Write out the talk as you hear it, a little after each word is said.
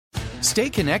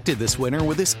Stay connected this winter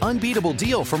with this unbeatable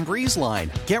deal from BreezeLine.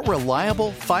 Get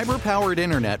reliable, fiber-powered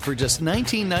internet for just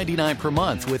 $19.99 per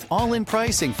month with all-in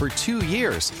pricing for 2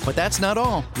 years. But that's not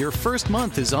all. Your first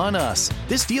month is on us.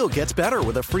 This deal gets better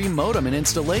with a free modem and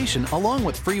installation, along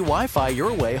with free Wi-Fi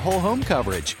your way whole home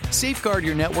coverage. Safeguard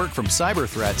your network from cyber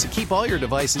threats and keep all your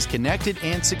devices connected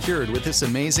and secured with this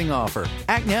amazing offer.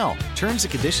 Act now. Terms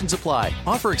and conditions apply.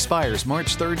 Offer expires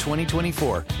March 3rd,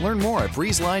 2024. Learn more at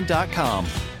breezeline.com.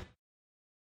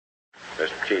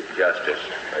 Mr. Chief Justice,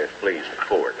 may it please the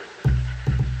court.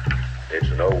 It's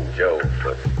an old joke,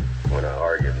 but when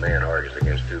a man argues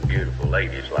against two beautiful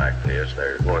ladies like this,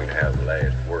 they're going to have the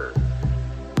last word.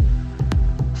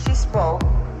 She spoke,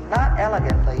 not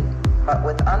elegantly, but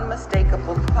with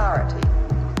unmistakable clarity.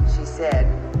 She said,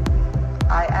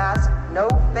 "I ask no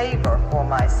favor for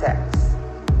my sex.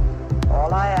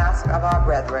 All I ask of our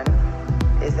brethren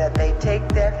is that they take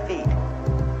their feet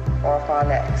off our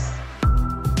necks."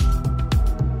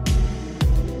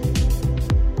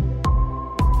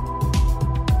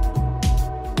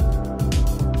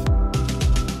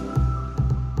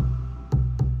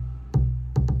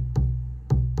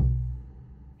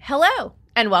 Hello,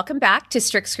 and welcome back to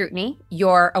Strict Scrutiny,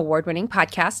 your award-winning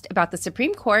podcast about the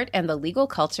Supreme Court and the legal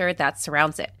culture that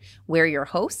surrounds it. We're your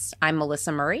hosts. I'm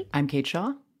Melissa Murray. I'm Kate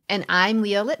Shaw. And I'm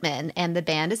Leah Littman, and the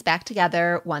band is back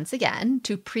together once again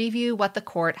to preview what the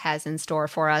court has in store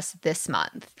for us this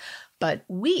month. But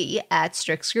we at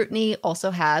Strict Scrutiny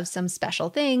also have some special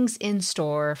things in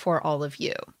store for all of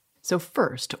you. So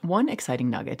first, one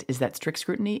exciting nugget is that Strict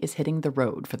Scrutiny is hitting the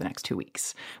road for the next 2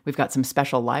 weeks. We've got some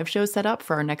special live shows set up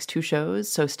for our next 2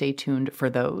 shows, so stay tuned for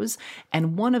those.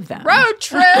 And one of them... Road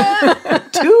trip!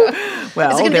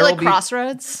 Well, is it going to be like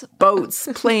Crossroads? Boats,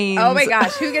 planes. Oh my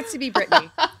gosh, who gets to be Brittany?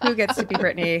 Who gets to be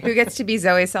Brittany? Who gets to be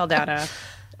Zoe Saldana?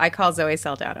 I call Zoe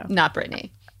Saldana. Not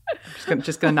Brittany.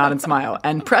 Just going to nod and smile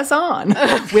and press on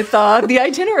with the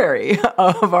itinerary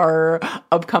of our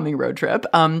upcoming road trip.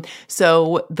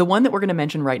 So the one that we're going to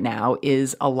mention right now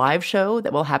is a live show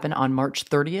that will happen on March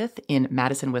 30th in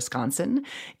Madison, Wisconsin,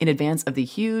 in advance of the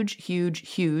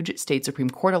huge state Supreme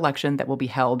Court election that will be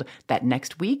held that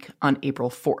next week on April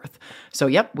 4th. So,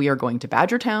 yep, we are going to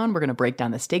Badgertown. We're going to break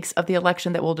down the stakes of the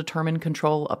election that will determine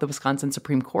control of the Wisconsin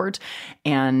Supreme Court.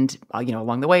 And,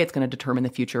 along the way, it's going to determine the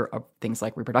future of things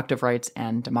like reproductive rights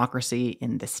and democracy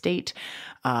in the state,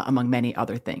 among many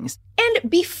other things. And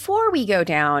before we go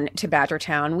down to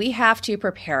Badgertown, we have to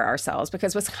prepare ourselves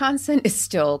because Wisconsin is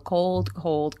still cold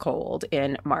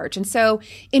in March. And so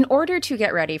in order to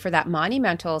get ready for that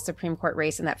monumental Supreme Court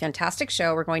race and that fantastic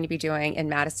show we're going to be doing in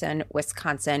Madison,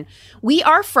 Wisconsin, we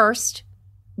are first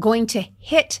going to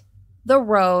hit the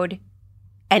road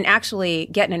and actually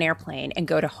get in an airplane and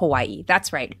go to Hawaii.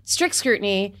 That's right. Strict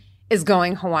Scrutiny is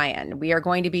going Hawaiian. We are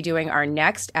going to be doing our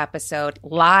next episode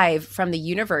live from the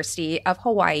University of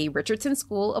Hawaii, Richardson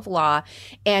School of Law,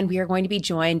 and we are going to be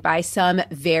joined by some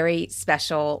very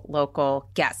special local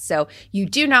guests. So you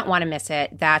do not want to miss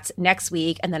it. That's next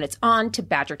week, and then it's on to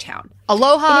Badgertown.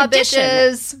 Aloha,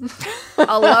 bitches.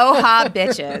 Aloha,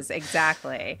 bitches.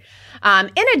 Exactly.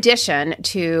 In addition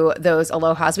to those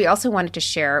alohas, we also wanted to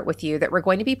share with you that we're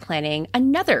going to be planning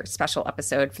another special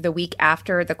episode for the week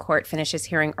after the court finishes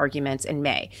hearing arguments in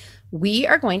May. We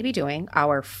are going to be doing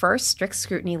our first Strict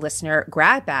Scrutiny listener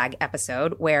grab bag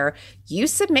episode where you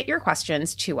submit your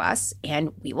questions to us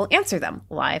and we will answer them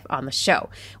live on the show.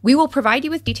 We will provide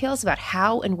you with details about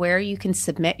how and where you can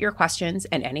submit your questions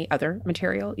and any other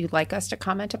material you'd like us to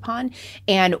comment upon.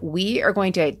 And we are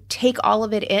going to take all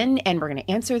of it in and we're going to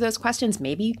answer those questions,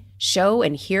 maybe show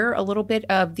and hear a little bit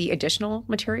of the additional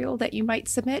material that you might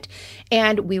submit.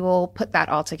 And we will put that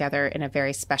all together in a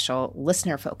very special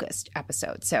listener-focused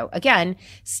episode. So again,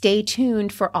 stay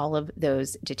tuned for all of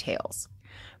those details.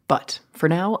 But for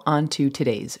now, on to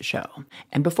today's show.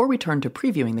 And before we turn to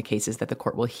previewing the cases that the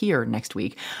court will hear next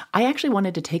week, I actually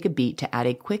wanted to take a beat to add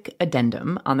a quick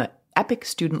addendum on the epic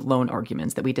student loan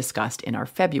arguments that we discussed in our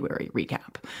February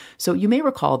recap. So you may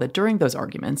recall that during those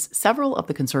arguments, several of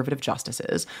the conservative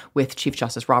justices, with Chief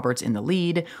Justice Roberts in the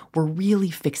lead, were really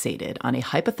fixated on a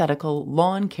hypothetical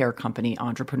lawn care company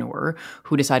entrepreneur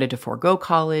who decided to forego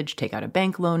college, take out a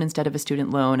bank loan instead of a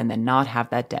student loan, and then not have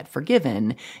that debt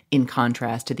forgiven, in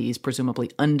contrast to these presumably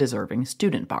undeserving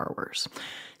student borrowers.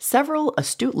 Several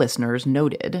astute listeners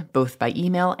noted, both by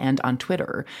email and on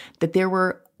Twitter, that there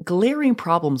were glaring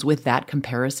problems with that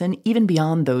comparison, even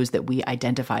beyond those that we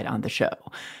identified on the show.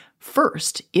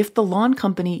 First, if the lawn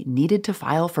company needed to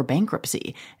file for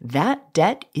bankruptcy, that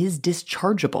debt is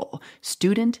dischargeable.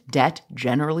 Student debt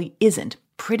generally isn't.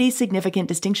 pretty significant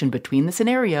distinction between the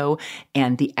scenario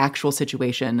and the actual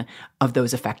situation of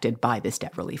those affected by this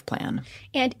debt relief plan.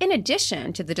 And in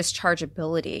addition to the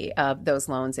dischargeability of those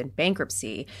loans in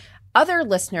bankruptcy, other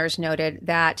listeners noted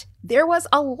that there was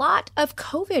a lot of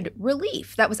COVID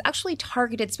relief that was actually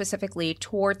targeted specifically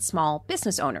toward small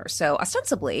business owners. So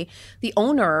ostensibly, the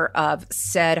owner of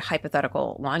said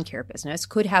hypothetical lawn care business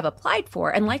could have applied for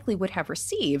and likely would have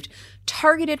received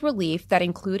targeted relief that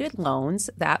included loans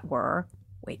that were,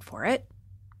 wait for it,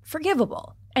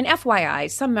 forgivable. And FYI,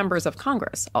 some members of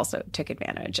Congress also took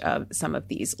advantage of some of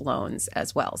these loans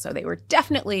as well. So they were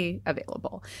definitely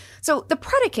available. So the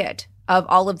predicate of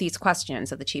all of these questions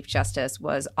that the Chief Justice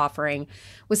was offering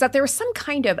was that there was some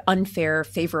kind of unfair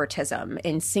favoritism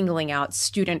in singling out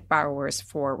student borrowers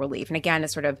for relief. And again, a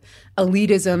sort of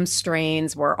elitism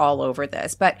strains were all over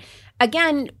this. But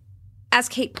again, as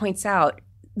Kate points out,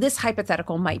 this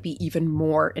hypothetical might be even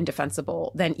more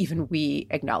indefensible than even we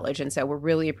acknowledge. And so we're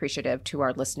really appreciative to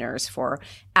our listeners for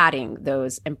adding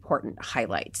those important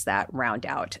highlights that round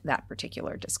out that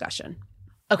particular discussion.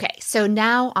 Okay, so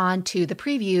now on to the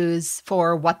previews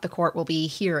for what the court will be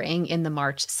hearing in the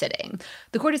March sitting.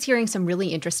 The court is hearing some really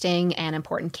interesting and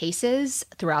important cases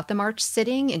throughout the March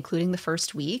sitting, including the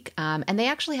first week. And they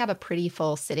actually have a pretty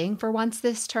full sitting for once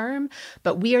this term,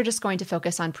 but we are just going to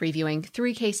focus on previewing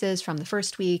 3 cases from the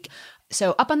first week.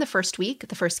 So up on the first week,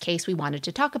 the first case we wanted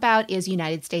to talk about is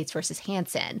United States versus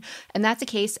Hansen. And that's a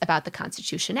case about the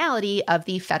constitutionality of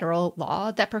the federal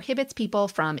law that prohibits people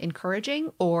from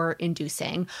encouraging or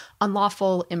inducing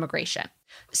unlawful immigration.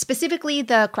 Specifically,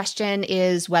 the question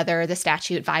is whether the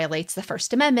statute violates the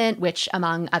First Amendment, which,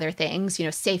 among other things,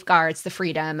 safeguards the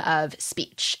freedom of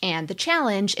speech. And the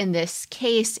challenge in this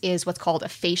case is what's called a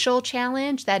facial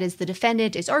challenge. That is, the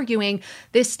defendant is arguing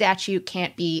this statute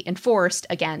can't be enforced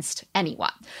against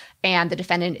anyone. And the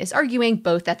defendant is arguing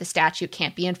both that the statute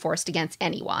can't be enforced against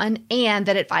anyone and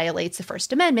that it violates the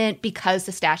First Amendment because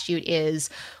the statute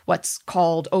is what's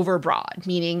called overbroad,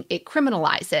 meaning it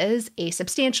criminalizes a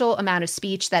substantial amount of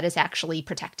speech that is actually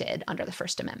protected under the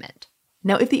First Amendment.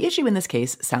 Now, if the issue in this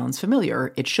case sounds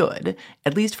familiar, it should,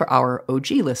 at least for our OG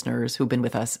listeners who've been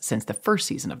with us since the first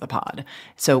season of the pod.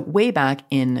 So way back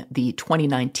in the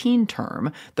 2019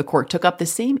 term, the court took up the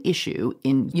same issue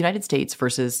in United States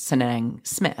versus Sinang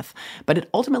Smith, but it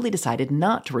ultimately decided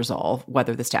not to resolve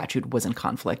whether the statute was in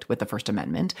conflict with the First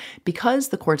Amendment because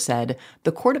the court said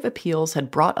the Court of Appeals had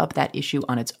brought up that issue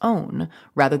on its own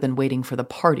rather than waiting for the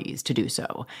parties to do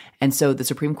so. And so the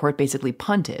Supreme Court basically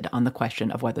punted on the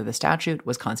question of whether the statute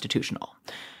was constitutional.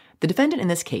 The defendant in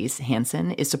this case,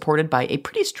 Hansen, is supported by a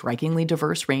pretty strikingly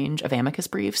diverse range of amicus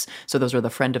briefs. So those are the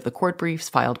friend of the court briefs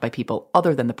filed by people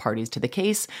other than the parties to the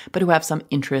case, but who have some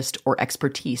interest or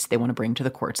expertise they want to bring to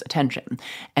the court's attention.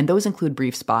 And those include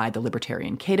briefs by the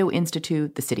Libertarian Cato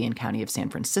Institute, the City and County of San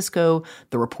Francisco,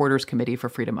 the Reporters Committee for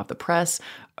Freedom of the Press,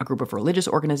 a group of religious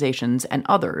organizations, and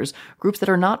others, groups that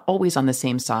are not always on the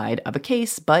same side of a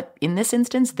case, but in this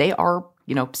instance, they are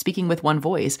speaking with one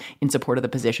voice in support of the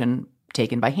position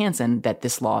taken by Hansen that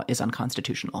this law is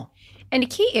unconstitutional. And a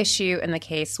key issue in the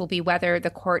case will be whether the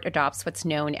court adopts what's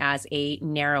known as a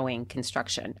narrowing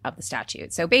construction of the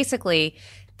statute. So basically,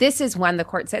 this is when the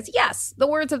court says, yes, the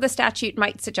words of the statute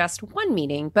might suggest one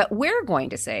meaning, but we're going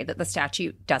to say that the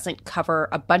statute doesn't cover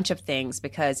a bunch of things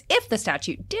because if the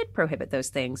statute did prohibit those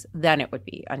things, then it would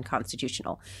be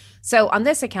unconstitutional. So on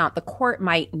this account, the court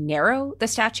might narrow the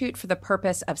statute for the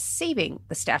purpose of saving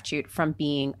the statute from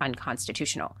being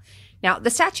unconstitutional. Now,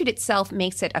 the statute itself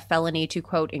makes it a felony to,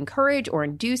 quote, encourage or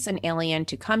induce an alien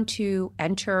to come to,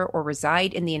 enter, or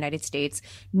reside in the United States,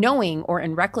 knowing or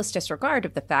in reckless disregard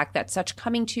of the fact that such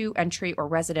coming to, entry, or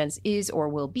residence is or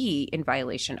will be in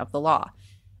violation of the law.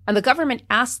 And the government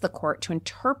asked the court to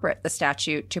interpret the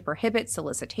statute to prohibit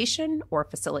solicitation or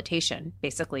facilitation,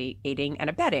 basically aiding and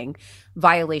abetting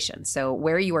violations. So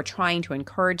where you are trying to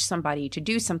encourage somebody to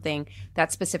do something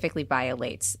that specifically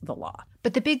violates the law.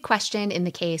 But the big question in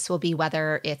the case will be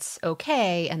whether it's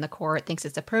okay and the court thinks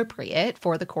it's appropriate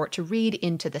for the court to read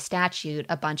into the statute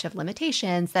a bunch of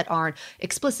limitations that aren't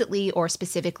explicitly or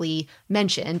specifically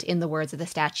mentioned in the words of the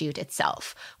statute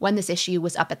itself. When this issue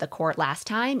was up at the court last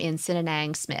time in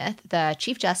Sinang Smith, the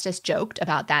Chief Justice joked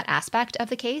about that aspect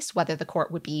of the case, whether the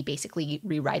court would be basically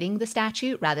rewriting the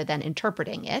statute rather than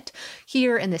interpreting it.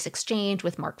 Here in this exchange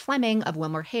with Mark Fleming of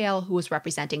WilmerHale, who was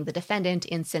representing the defendant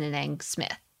in Sinang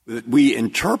Smith. We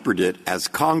interpret it as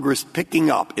Congress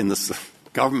picking up, in the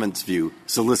government's view,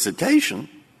 solicitation,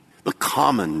 the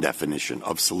common definition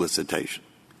of solicitation,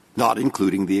 not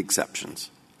including the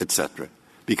exceptions, etc.,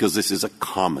 because this is a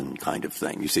common kind of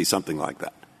thing. You see, something like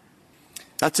that.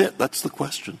 That's it. That's the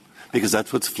question. because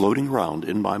that's what's floating around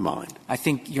in my mind. I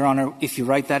think, Your Honor, if you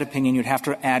write that opinion, you'd have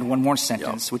to add one more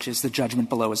sentence, which is the judgment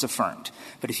below is affirmed.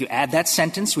 But if you add that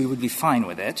sentence, we would be fine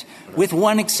with it, with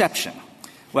one exception,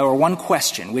 or one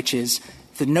question, which is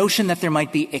the notion that there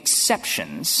might be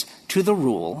exceptions to the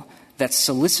rule that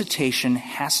solicitation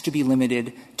has to be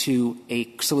limited to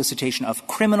a solicitation of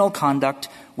criminal conduct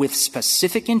with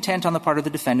specific intent on the part of the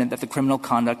defendant that the criminal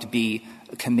conduct be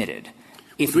committed.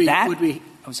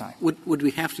 Would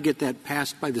we have to get that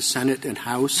passed by the Senate and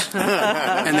House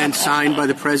and then signed by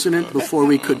the President before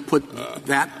we could put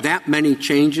that many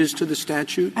changes to the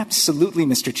statute? Absolutely,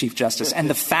 Mr. Chief Justice. And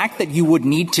the fact that you would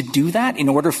need to do that in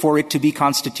order for it to be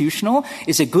constitutional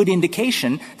is a good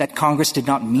indication that Congress did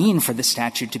not mean for the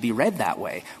statute to be read that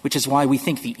way, which is why we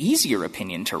think the easier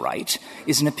opinion to write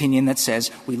is an opinion that says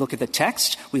we look at the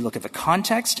text, we look at the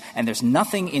context, and there's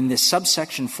nothing in this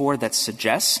subsection 4 that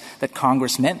suggests that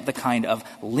Congress meant the kind of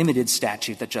limited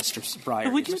statute that Justice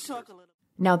Breyer Would you talk a little?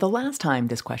 Now, the last time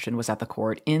this question was at the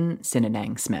court in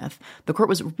Sinanang Smith, the court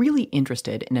was really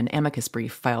interested in an amicus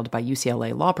brief filed by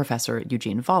UCLA law professor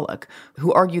Eugene Volokh,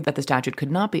 who argued that the statute could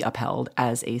not be upheld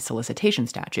as a solicitation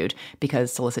statute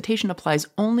because solicitation applies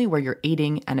only where you're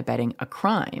aiding and abetting a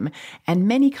crime, and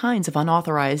many kinds of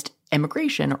unauthorized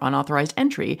immigration or unauthorized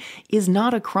entry is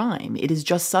not a crime. It is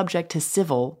just subject to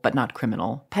civil but not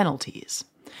criminal penalties.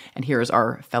 And here's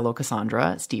our fellow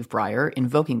Cassandra, Steve Breyer,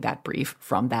 invoking that brief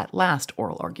from that last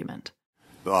oral argument.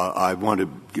 I want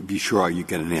to be sure you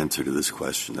get an answer to this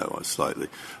question, though, slightly.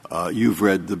 You've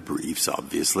read the briefs,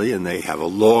 obviously, and they have a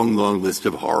long, long list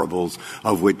of horribles,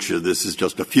 of which this is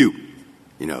just a few,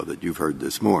 that you've heard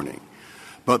this morning.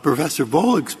 But Professor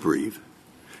Volokh's brief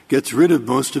gets rid of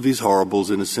most of these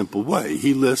horribles in a simple way.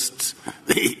 He lists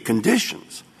the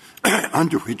conditions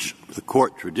under which the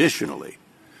court traditionally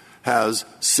has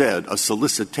said a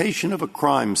solicitation of a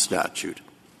crime statute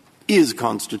is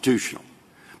constitutional.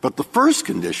 But the first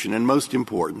condition, and most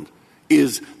important,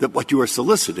 is that what you are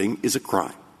soliciting is a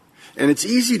crime. And it's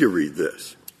easy to read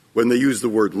this. When they use the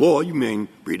word law, you mean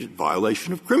read it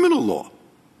violation of criminal law.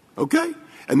 Okay?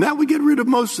 And that would get rid of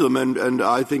most of them, and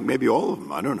I think maybe all of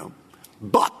them. I don't know.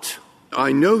 But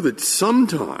I know that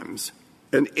sometimes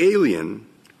an alien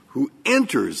who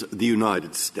enters the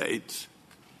United States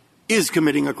is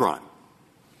committing a crime.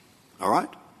 All right?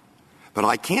 But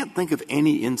I can't think of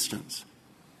any instance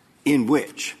in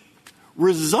which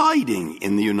residing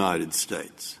in the United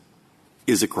States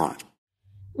is a crime.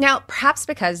 Now, perhaps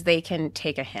because they can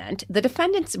take a hint, the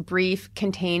defendant's brief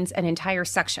contains an entire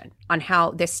section on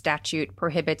how this statute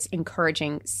prohibits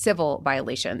encouraging civil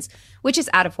violations, which is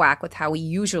out of whack with how we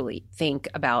usually think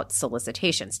about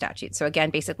solicitation statutes. So again,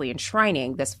 basically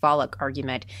enshrining this Volokh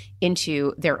argument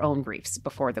into their own briefs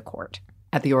before the court.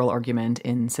 At the oral argument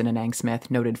in Sinanang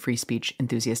Smith, noted free speech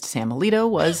enthusiast Sam Alito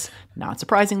was, not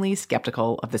surprisingly,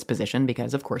 skeptical of this position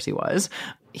because, of course, he was.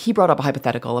 He brought up a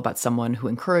hypothetical about someone who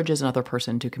encourages another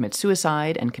person to commit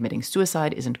suicide, and committing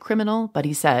suicide isn't criminal, but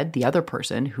he said the other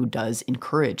person who does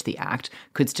encourage the act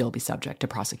could still be subject to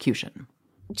prosecution.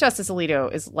 Justice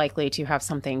Alito is likely to have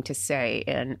something to say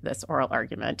in this oral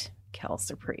argument. Quelle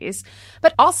surprise.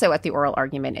 But also at the oral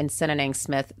argument in Sinanang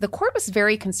Smith, the court was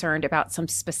very concerned about some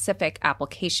specific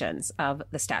applications of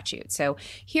the statute. So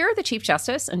here are the Chief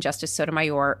Justice and Justice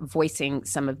Sotomayor voicing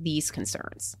some of these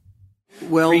concerns.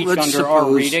 Well, let's under suppose,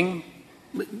 our reading,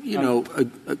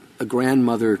 a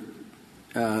grandmother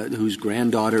whose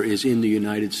granddaughter is in the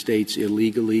United States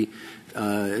illegally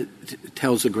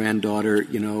tells the granddaughter,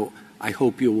 I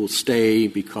hope you will stay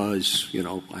because,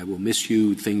 I will miss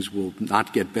you. Things will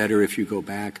not get better if you go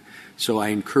back. So I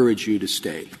encourage you to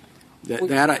stay.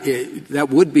 That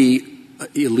would be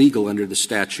illegal under the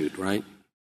statute, right?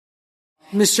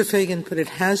 Mr. Fagan, but it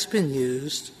has been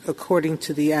used, according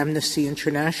to the Amnesty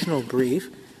International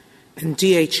brief, and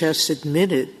DHS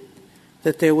admitted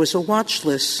that there was a watch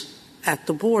list at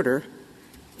the border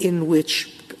in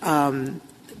which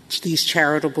these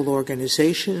charitable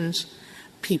organizations,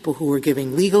 people who were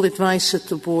giving legal advice at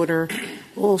the border,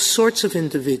 all sorts of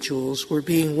individuals were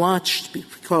being watched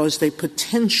because they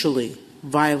potentially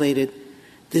violated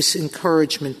this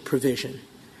encouragement provision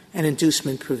and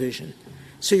inducement provision.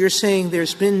 So you're saying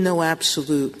there's been no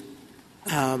absolute,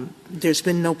 there's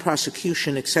been no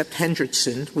prosecution except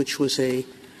Hendrickson, which was a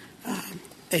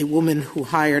woman who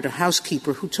hired a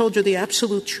housekeeper who told her the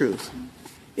absolute truth.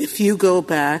 If you go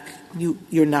back,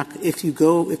 you're not. If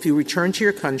you return to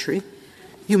your country,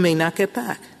 you may not get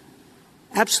back.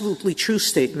 Absolutely true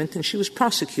statement, and she was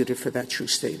prosecuted for that true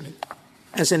statement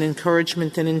as an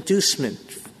encouragement and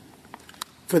inducement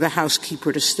for the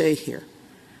housekeeper to stay here.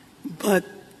 But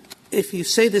if you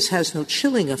say this has no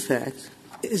chilling effect,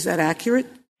 is that accurate?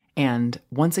 And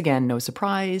once again, no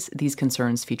surprise, these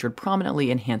concerns featured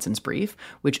prominently in Hanson's brief,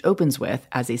 which opens with,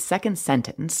 as a second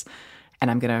sentence, and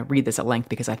I'm going to read this at length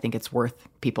because I think it's worth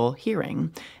people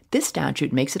hearing. This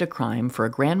statute makes it a crime for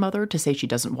a grandmother to say she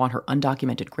doesn't want her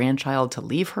undocumented grandchild to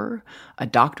leave her, a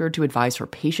doctor to advise her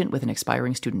patient with an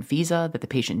expiring student visa that the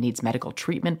patient needs medical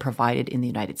treatment provided in the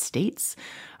United States,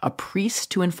 a priest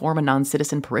to inform a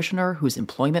non-citizen parishioner whose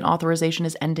employment authorization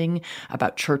is ending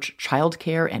about church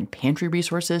childcare and pantry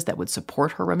resources that would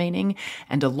support her remaining,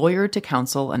 and a lawyer to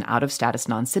counsel an out-of-status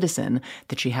non-citizen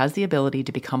that she has the ability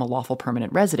to become a lawful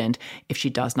permanent resident if she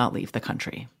does not leave the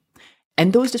country.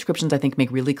 And those descriptions, I think,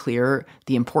 make really clear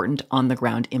the important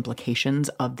on-the-ground implications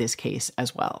of this case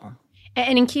as well.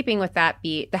 And in keeping with that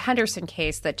beat, the Henderson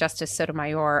case that Justice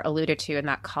Sotomayor alluded to in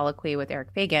that colloquy with Eric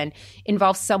Fagan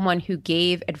involves someone who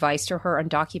gave advice to her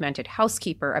undocumented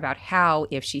housekeeper about how,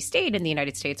 if she stayed in the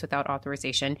United States without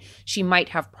authorization, she might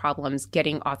have problems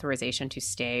getting authorization to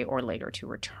stay or later to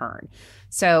return.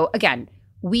 So again,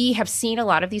 we have seen a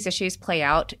lot of these issues play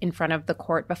out in front of the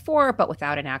court before, but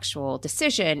without an actual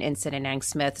decision in Sinanang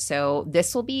Smith. So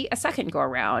this will be a second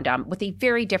go-around with a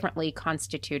very differently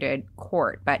constituted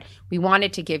court. But we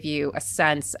wanted to give you a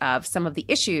sense of some of the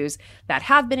issues that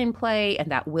have been in play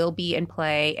and that will be in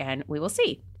play, and we will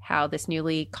see how this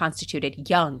newly constituted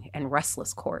young and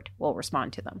restless court will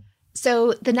respond to them.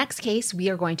 So the next case we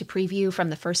are going to preview from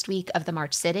the first week of the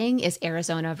March sitting is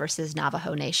Arizona versus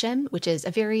Navajo Nation, which is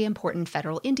a very important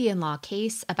federal Indian law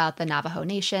case about the Navajo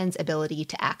Nation's ability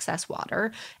to access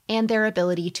water and their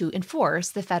ability to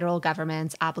enforce the federal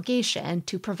government's obligation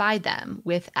to provide them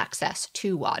with access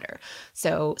to water.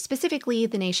 So specifically,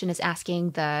 the nation is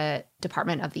asking the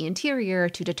Department of the Interior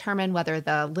to determine whether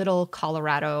the Little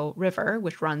Colorado River,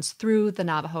 which runs through the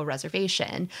Navajo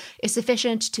reservation, is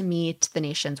sufficient to meet the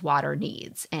nation's water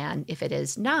needs. And if it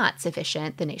is not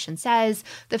sufficient, the nation says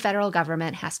the federal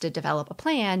government has to develop a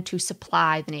plan to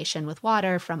supply the nation with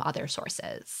water from other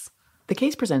sources. The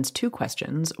case presents two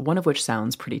questions, one of which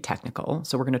sounds pretty technical,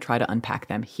 so we're going to try to unpack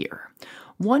them here.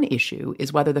 One issue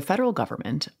is whether the federal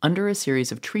government, under a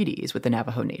series of treaties with the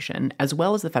Navajo Nation, as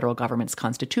well as the federal government's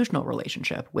constitutional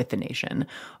relationship with the nation,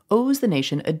 owes the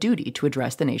nation a duty to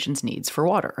address the nation's needs for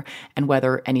water, and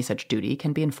whether any such duty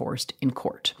can be enforced in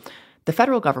court. The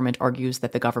federal government argues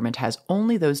that the government has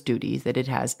only those duties that it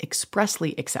has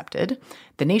expressly accepted.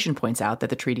 The nation points out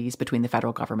that the treaties between the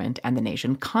federal government and the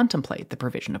nation contemplate the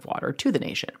provision of water to the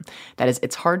nation. That is,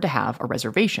 it's hard to have a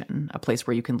reservation, a place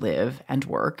where you can live and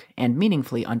work, and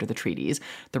meaningfully under the treaties,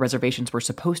 the reservations were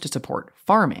supposed to support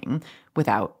farming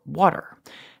without water.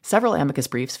 Several amicus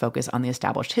briefs focus on the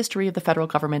established history of the federal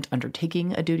government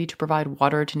undertaking a duty to provide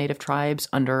water to Native tribes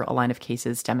under a line of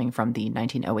cases stemming from the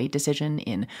 1908 decision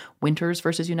in Winters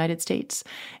versus United States.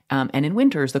 And in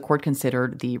Winters, the court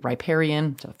considered the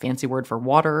riparian, a fancy word for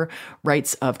water,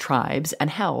 rights of tribes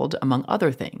and held, among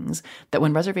other things, that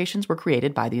when reservations were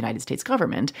created by the United States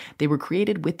government, they were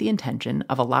created with the intention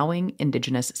of allowing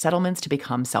indigenous settlements to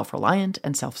become self-reliant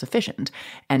and self-sufficient.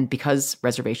 And because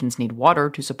reservations need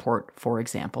water to support, for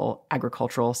example,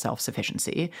 agricultural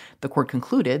self-sufficiency, the court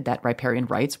concluded that riparian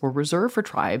rights were reserved for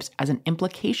tribes as an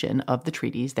implication of the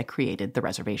treaties that created the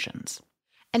reservations.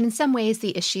 And in some ways,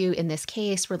 the issue in this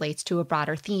case relates to a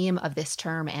broader theme of this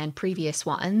term and previous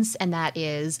ones, and that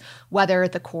is whether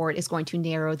the court is going to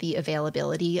narrow the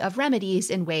availability of remedies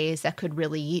in ways that could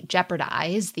really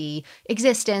jeopardize the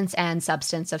existence and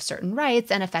substance of certain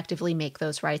rights and effectively make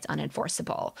those rights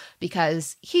unenforceable.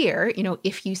 Because here,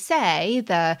 if you say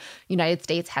the United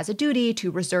States has a duty to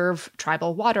reserve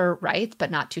tribal water rights,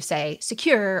 but not to, say,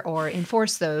 secure or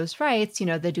enforce those rights,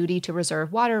 the duty to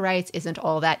reserve water rights isn't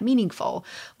all that meaningful.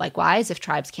 Likewise, if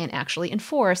tribes can't actually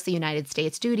enforce the United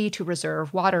States' duty to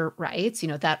reserve water rights,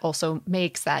 that also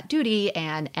makes that duty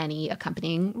and any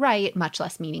accompanying right much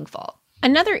less meaningful.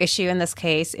 Another issue in this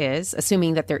case is,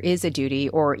 assuming that there is a duty,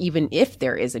 or even if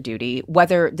there is a duty,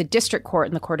 whether the district court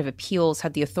and the Court of Appeals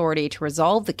had the authority to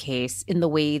resolve the case in the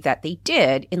way that they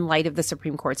did in light of the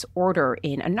Supreme Court's order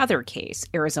in another case,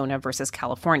 Arizona versus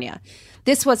California.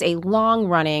 This was a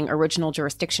long-running original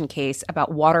jurisdiction case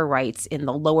about water rights in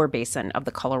the lower basin of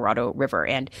the Colorado River.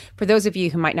 And for those of you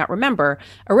who might not remember,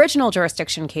 original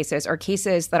jurisdiction cases are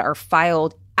cases that are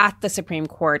filed at the Supreme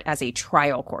Court as a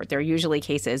trial court. They're usually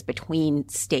cases between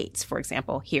states, for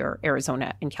example, here,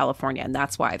 Arizona and California, and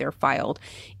that's why they're filed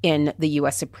in the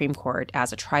U.S. Supreme Court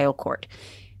as a trial court.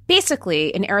 Basically,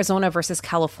 in Arizona versus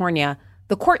California,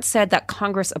 the court said that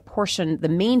Congress apportioned the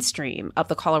mainstream of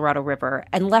the Colorado River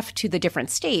and left to the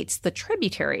different states the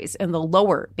tributaries in the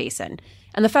lower basin.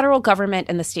 And the federal government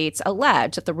and the states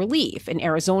allege that the relief in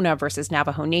Arizona versus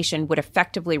Navajo Nation would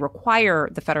effectively require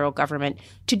the federal government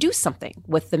to do something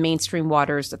with the mainstream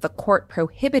waters that the court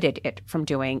prohibited it from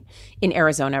doing in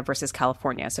Arizona versus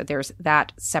California. So there's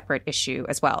that separate issue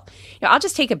as well. I'll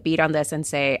just take a beat on this and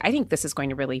say I think this is going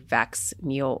to really vex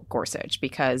Neil Gorsuch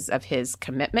because of his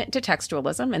commitment to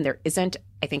textualism. And there isn't,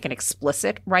 I think, an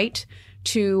explicit right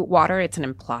to water. It's an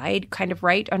implied kind of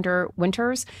right under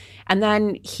Winters. And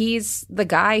then he's the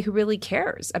guy who really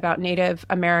cares about Native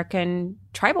American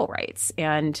tribal rights.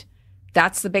 And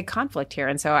that's the big conflict here.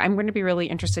 And so I'm going to be really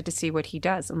interested to see what he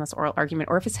does in this oral argument,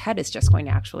 or if his head is just going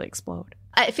to actually explode.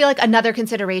 I feel like another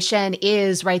consideration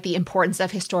is, right, the importance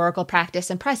of historical practice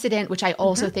and precedent, which I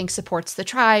also think supports the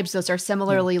tribes. Those are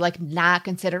similarly not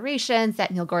considerations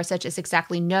that Neil Gorsuch is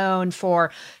exactly known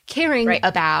for caring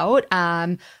about.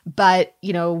 But,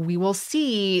 we will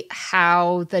see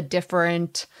how the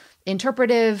different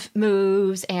interpretive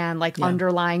moves and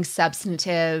underlying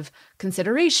substantive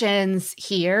considerations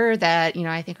here that,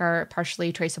 I think are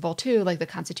partially traceable to the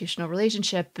constitutional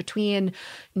relationship between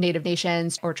Native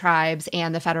nations or tribes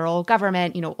and the federal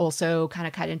government, also kind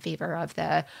of cut in favor of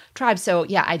the tribes. So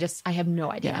I have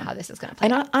no idea how this is going to play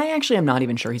out. I actually am not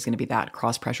even sure he's going to be that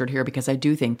cross-pressured here, because I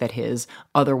do think that his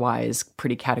otherwise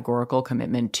pretty categorical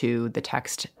commitment to the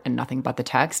text and nothing but the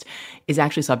text is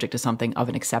actually subject to something of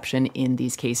an exception in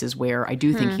these cases where I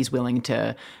do think he's willing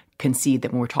to concede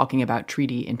that when we're talking about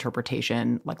treaty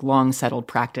interpretation, long settled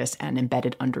practice and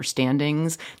embedded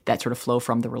understandings that sort of flow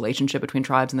from the relationship between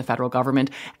tribes and the federal government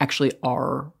actually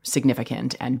are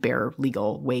significant and bear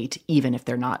legal weight, even if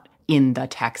they're not in the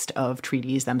text of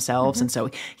treaties themselves. And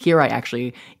so here I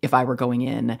actually, if I were going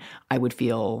in, I would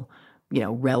feel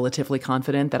relatively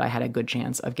confident that I had a good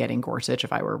chance of getting Gorsuch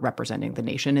if I were representing the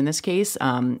nation in this case.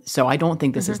 So I don't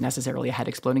think this is necessarily a head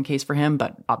exploding case for him,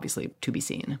 but obviously to be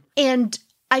seen. And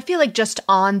I feel like just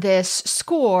on this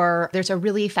score, there's a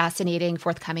really fascinating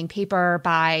forthcoming paper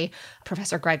by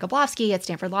Professor Greg Gablowski at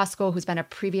Stanford Law School, who's been a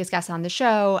previous guest on the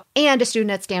show, and a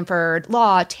student at Stanford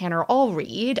Law, Tanner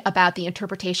Allreed, about the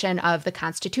interpretation of the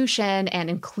Constitution and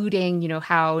including,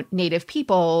 how Native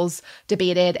peoples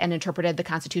debated and interpreted the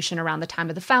Constitution around the time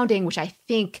of the founding, which I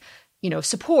think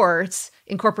supports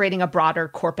incorporating a broader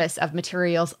corpus of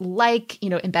materials like,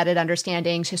 embedded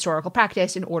understandings, historical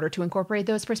practice in order to incorporate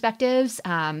those perspectives.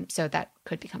 So that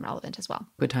could become relevant as well.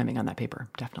 Good timing on that paper,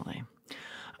 definitely.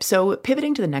 So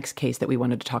pivoting to the next case that we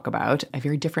wanted to talk about, a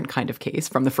very different kind of case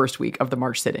from the first week of the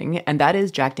March sitting, and that is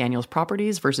Jack Daniel's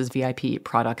Properties versus VIP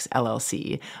Products,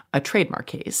 LLC, a trademark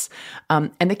case.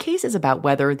 And the case is about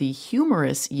whether the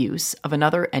humorous use of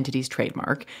another entity's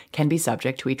trademark can be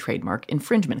subject to a trademark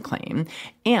infringement claim,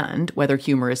 and whether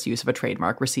humorous use of a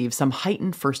trademark receives some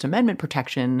heightened First Amendment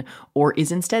protection or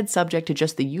is instead subject to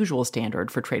just the usual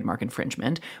standard for trademark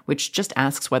infringement, which just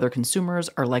asks whether consumers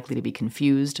are likely to be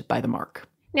confused by the mark.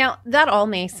 Now, that all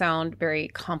may sound very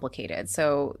complicated,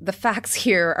 so the facts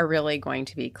here are really going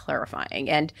to be clarifying.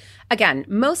 And again,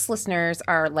 most listeners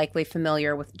are likely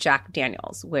familiar with Jack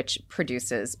Daniel's, which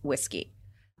produces whiskey.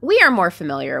 We are more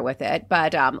familiar with it,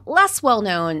 but less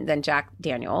well-known than Jack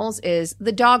Daniel's is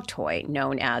the dog toy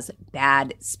known as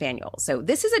Bad Spaniel. So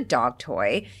this is a dog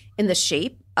toy in the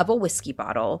shape of a whiskey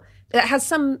bottle that has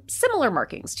some similar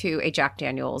markings to a Jack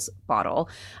Daniel's bottle.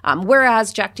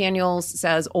 Whereas Jack Daniel's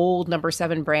says Old No.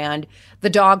 7 brand, the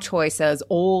dog toy says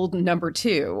Old No.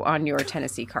 2 on your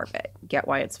Tennessee carpet. Get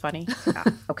why it's funny? Yeah,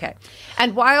 okay.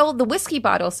 And while the whiskey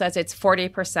bottle says it's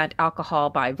 40% alcohol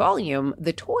by volume,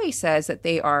 the toy says that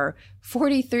they are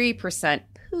 43%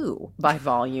 poo by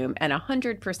volume and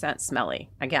 100% smelly.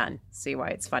 Again, see why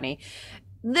it's funny?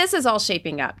 This is all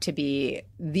shaping up to be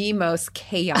the most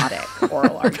chaotic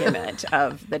oral argument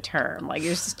of the term. There's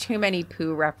just too many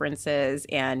poo references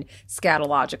and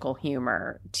scatological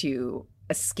humor to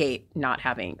escape not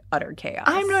having utter chaos.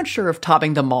 I'm not sure if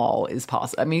topping them all is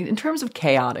possible. I mean, in terms of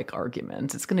chaotic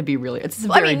arguments, it's going to be really, it's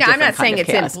very different I'm not saying it's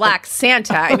chaos, in Black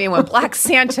Santa. I mean, when Black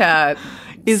Santa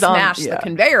smashed the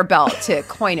conveyor belt, to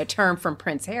coin a term from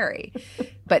Prince Harry.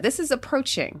 But this is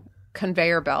approaching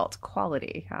conveyor belt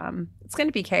quality. It's going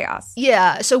to be chaos.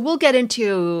 Yeah. So we'll get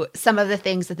into some of the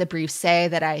things that the briefs say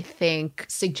that I think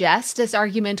suggest this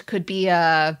argument could be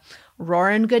a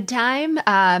roaring good time.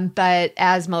 But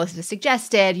as Melissa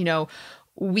suggested,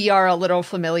 we are a little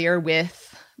familiar with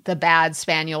the Bad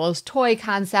Spaniel's toy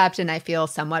concept, and I feel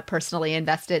somewhat personally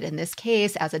invested in this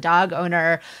case as a dog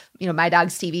owner. My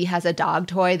dog Stevie has a dog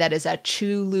toy that is a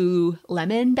Chulu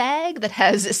lemon bag that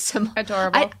has some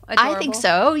adorable. I think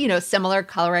so. Similar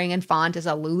coloring and font as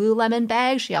a Lululemon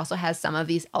bag. She also has some of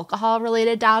these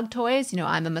alcohol-related dog toys.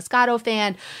 I'm a Moscato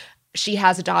fan. she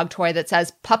has a dog toy that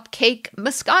says Pupcake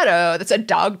Moscato. That's a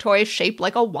dog toy shaped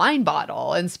like a wine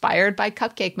bottle, inspired by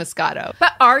Cupcake Moscato.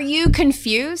 But are you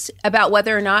confused about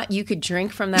whether or not you could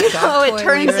drink from that dog toy? It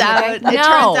turns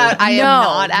out I am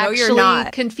not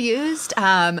actually confused.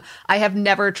 I have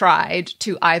never tried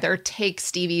to either take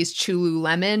Stevie's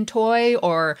Chululemon toy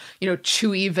or,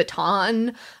 Chewy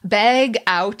Vuitton bag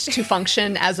out to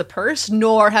function as a purse,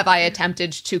 nor have I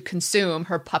attempted to consume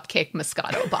her Pupcake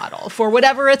Moscato bottle for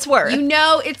whatever it's worth.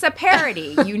 It's a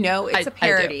parody. It's a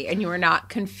parody, and you are not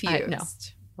confused. No.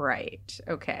 Right.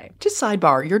 Okay. Just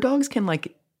sidebar, your dogs can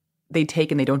they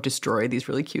take and they don't destroy these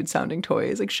really cute sounding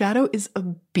toys. Like Shadow is a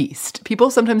beast. People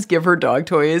sometimes give her dog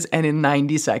toys and in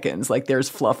 90 seconds, there's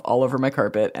fluff all over my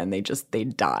carpet and they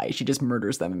die. She just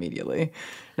murders them immediately.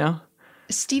 No?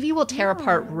 Stevie will tear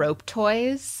apart rope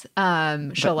toys.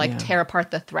 She'll tear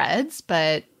apart the threads,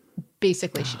 but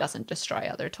basically she doesn't destroy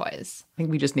other toys. I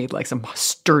think we just need some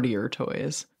sturdier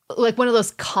toys. Like one of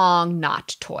those Kong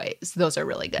knot toys. Those are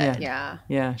really good. Yeah.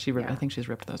 I think she's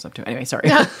ripped those up too. Anyway, sorry.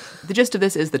 The gist of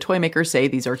this is the toy makers say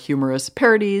these are humorous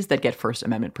parodies that get First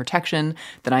Amendment protection.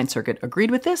 The Ninth Circuit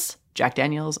agreed with this. Jack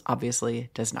Daniels obviously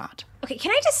does not. Okay,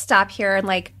 can I just stop here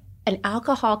and an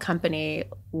alcohol company,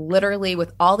 literally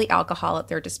with all the alcohol at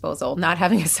their disposal, not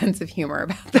having a sense of humor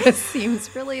about this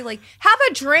seems really have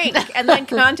a drink and then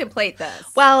contemplate this.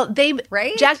 Well,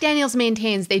 right? Jack Daniels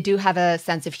maintains they do have a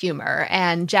sense of humor,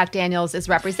 and Jack Daniels is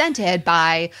represented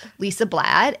by Lisa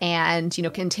Blatt. And,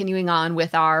 continuing on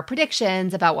with our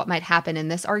predictions about what might happen in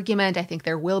this argument, I think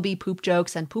there will be poop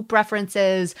jokes and poop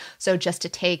references. So just to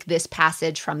take this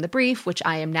passage from the brief, which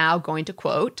I am now going to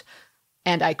quote,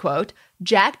 and I quote,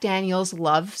 Jack Daniels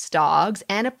loves dogs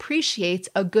and appreciates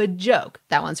a good joke.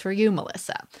 That one's for you,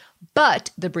 Melissa. But,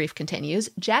 the brief continues,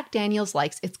 Jack Daniels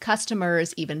likes its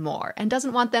customers even more and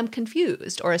doesn't want them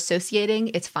confused or associating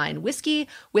its fine whiskey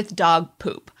with dog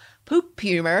poop. Poop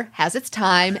humor has its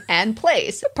time and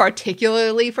place,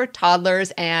 particularly for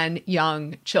toddlers and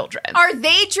young children. Are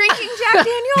they drinking Jack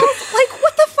Daniels?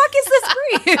 What the fuck is this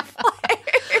brief?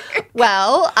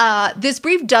 Well, this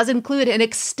brief does include an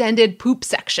extended poop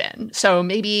section, so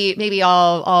maybe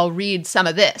I'll read some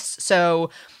of this. So,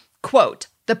 quote,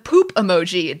 the poop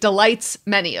emoji delights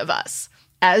many of us,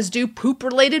 as do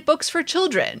poop-related books for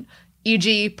children,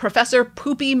 e.g. Professor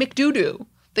Poopy McDoodoo,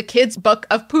 the Kid's Book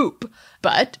of Poop.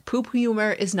 But poop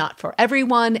humor is not for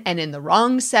everyone, and in the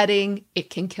wrong setting, it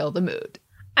can kill the mood.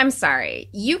 I'm sorry.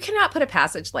 You cannot put a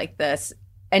passage like this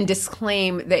and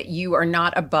disclaim that you are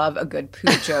not above a good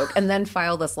poop joke and then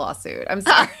file this lawsuit. I'm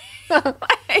sorry.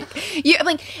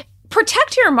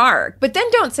 Protect your mark, but then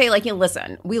don't say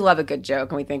listen, we love a good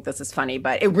joke and we think this is funny,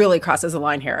 but it really crosses a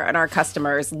line here. And our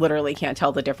customers literally can't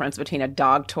tell the difference between a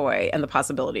dog toy and the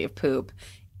possibility of poop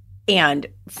and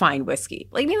fine whiskey.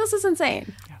 This is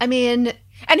insane.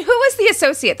 And who was the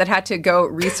associate that had to go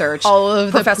research all of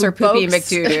Professor Poopy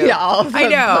McDoodoo? Yeah, all of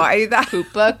the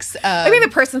poop books. The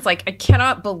person's I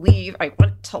cannot believe I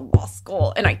went to law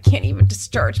school and I can't even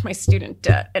discharge my student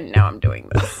debt, and now I'm doing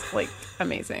this.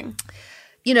 Amazing.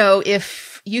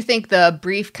 If you think the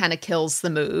brief kind of kills the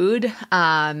mood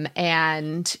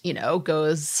and,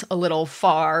 goes a little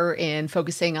far in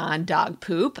focusing on dog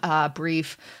poop,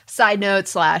 brief side note /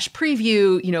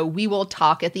 preview, we will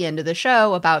talk at the end of the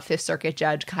show about Fifth Circuit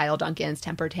Judge Kyle Duncan's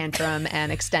temper tantrum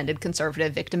and extended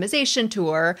conservative victimization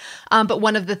tour. But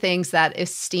one of the things that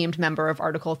esteemed member of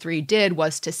Article 3 did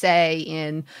was to say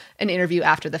in an interview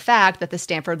after the fact that the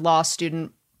Stanford law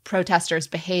student protesters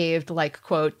behaved like,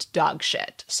 quote, dog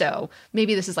shit. So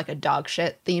maybe this is a dog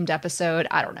shit themed episode.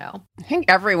 I don't know. I think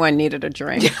everyone needed a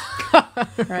drink,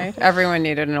 right? Everyone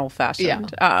needed an old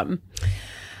fashioned. Yeah.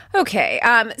 Okay.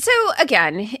 So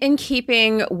again, in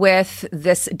keeping with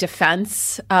this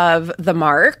defense of the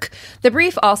mark, the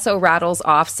brief also rattles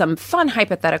off some fun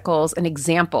hypotheticals and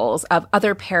examples of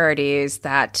other parodies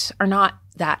that are not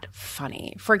that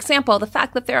funny. For example, the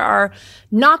fact that there are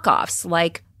knockoffs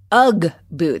like Ugg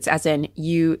boots, as in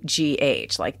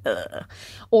UGH, ugh,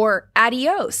 or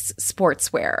Adios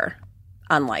sportswear,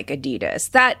 unlike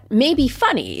Adidas. That may be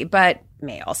funny, but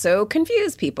may also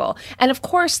confuse people. And of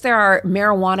course, there are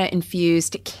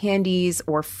marijuana-infused candies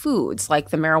or foods, like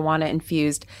the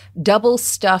marijuana-infused double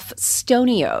stuff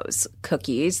Stonios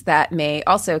cookies that may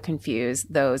also confuse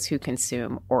those who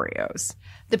consume Oreos.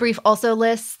 The brief also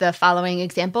lists the following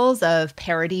examples of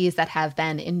parodies that have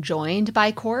been enjoined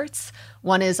by courts.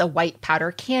 One is a white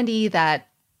powder candy that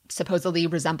supposedly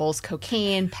resembles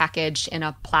cocaine packaged in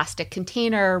a plastic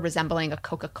container resembling a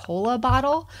Coca-Cola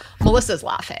bottle. Melissa's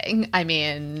laughing. And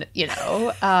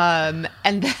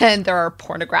then there are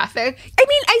pornographic.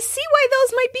 I see why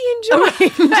those might be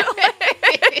enjoined.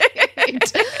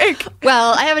 Right.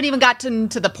 Well, I haven't even gotten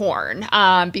to the porn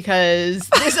because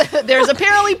there's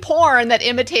apparently porn that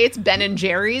imitates Ben and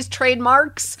Jerry's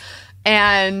trademarks.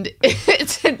 And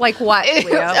it's like what,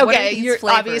 Leah? Okay,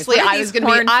 obviously I was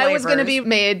going to be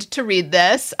made to read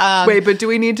this. Wait, but do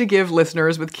we need to give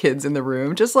listeners with kids in the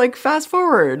room just like fast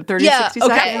forward 30, 60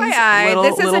 seconds?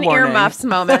 This is an earmuffs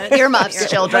moment. Earmuffs,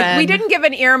 children. Like, we didn't give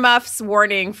an earmuffs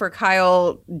warning for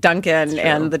Kyle Duncan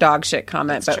and the dog shit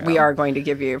comment, but we are going to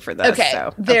give you for this. Okay,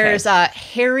 so, there's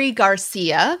Harry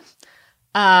Garcia,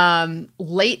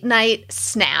 Late Night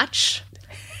Snatch,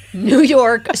 New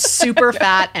York, super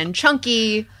fat and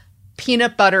chunky,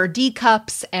 peanut butter D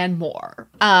cups, and more.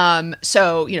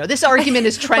 So, this argument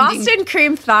is trending. Boston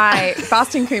cream thigh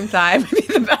would be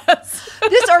the best.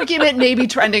 This argument may be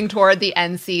trending toward the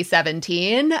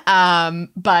NC-17,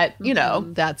 but,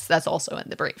 that's also in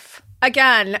the brief.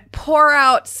 Again, pour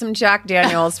out some Jack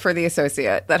Daniels for the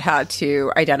associate that had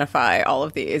to identify all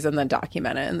of these and then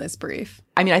document it in this brief.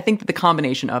 I mean, I think that the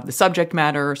combination of the subject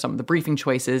matter, some of the briefing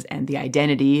choices, and the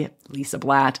identity, Lisa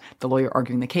Blatt, the lawyer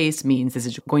arguing the case, means this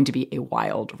is going to be a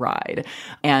wild ride.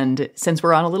 And since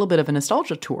we're on a little bit of a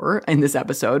nostalgia tour in this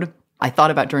episode, I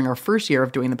thought about during our first year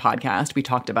of doing the podcast, we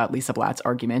talked about Lisa Blatt's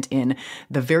argument in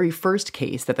the very first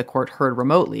case that the court heard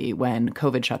remotely when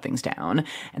COVID shut things down.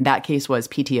 And that case was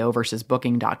PTO versus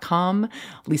Booking.com.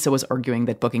 Lisa was arguing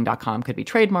that Booking.com could be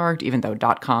trademarked, even though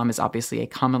 .com is obviously a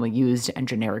commonly used and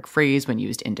generic phrase when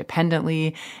used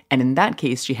independently. And in that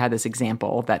case, she had this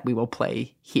example that we will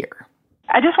play here.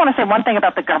 I just want to say one thing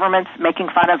about the government making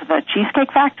fun of the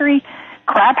Cheesecake Factory.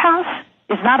 Crab House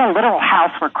is not a literal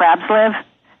house where crabs live.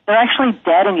 They're actually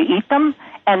dead and you eat them,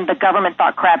 and the government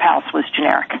thought Crab House was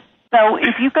generic. So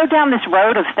if you go down this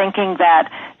road of thinking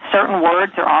that certain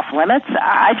words are off limits,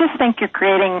 I just think you're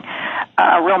creating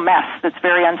a real mess that's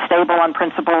very unstable,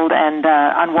 unprincipled, and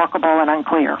unworkable and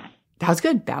unclear. That was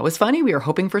good. That was funny. We were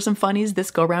hoping for some funnies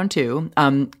this go round too.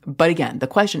 But again, the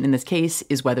question in this case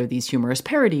is whether these humorous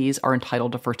parodies are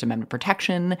entitled to First Amendment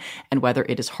protection and whether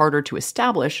it is harder to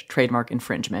establish trademark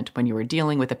infringement when you are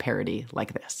dealing with a parody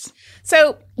like this.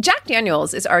 So Jack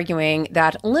Daniels is arguing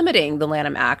that limiting the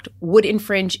Lanham Act would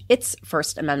infringe its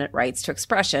First Amendment rights to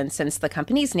expression since the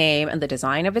company's name and the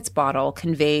design of its bottle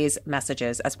conveys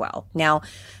messages as well. Now,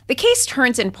 the case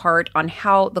turns in part on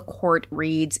how the court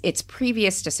reads its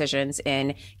previous decisions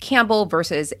in Campbell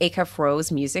versus Acuff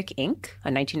Rose Music, Inc., a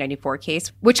 1994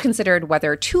 case, which considered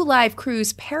whether Two Live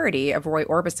Crew's parody of Roy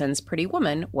Orbison's Pretty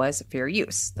Woman was fair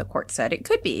use. The court said it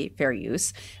could be fair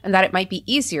use and that it might be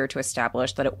easier to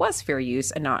establish that it was fair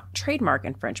use and not trademark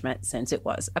infringement since it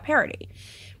was a parody.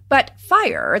 But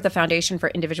FIRE, the Foundation for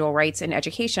Individual Rights in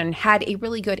Education, had a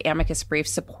really good amicus brief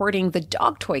supporting the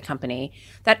dog toy company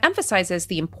that emphasizes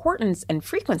the importance and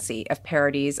frequency of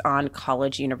parodies on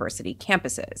college university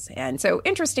campuses. And so,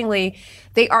 interestingly,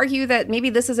 they argue that maybe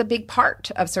this is a big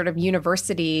part of sort of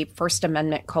university First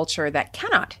Amendment culture that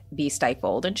cannot be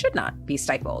stifled and should not be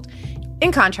stifled.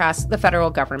 In contrast, the federal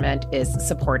government is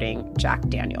supporting Jack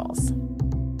Daniels.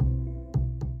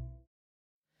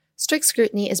 Strict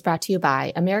Scrutiny is brought to you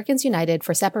by Americans United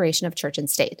for Separation of Church and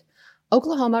State.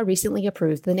 Oklahoma recently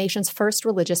approved the nation's first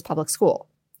religious public school.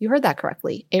 You heard that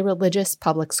correctly, a religious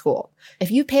public school.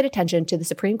 If you've paid attention to the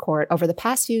Supreme Court over the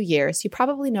past few years, you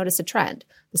probably noticed a trend.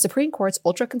 The Supreme Court's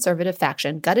ultra-conservative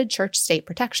faction gutted church-state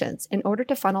protections in order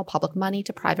to funnel public money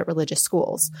to private religious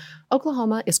schools.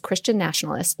 Oklahoma is Christian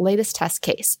nationalists' latest test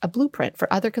case, a blueprint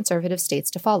for other conservative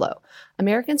states to follow.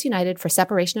 Americans United for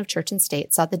Separation of Church and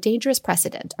State saw the dangerous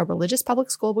precedent a religious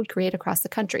public school would create across the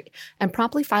country and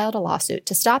promptly filed a lawsuit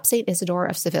to stop St. Isidore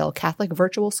of Seville Catholic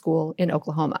Virtual School in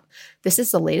Oklahoma. This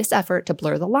is the latest effort to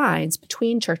blur the lines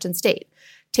between church and state,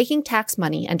 taking tax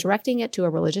money and directing it to a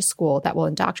religious school that will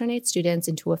indoctrinate students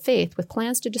into a faith with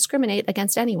plans to discriminate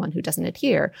against anyone who doesn't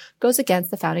adhere goes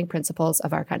against the founding principles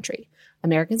of our country.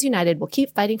 Americans United will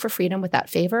keep fighting for freedom without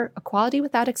favor, equality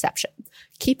without exception.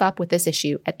 Keep up with this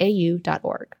issue at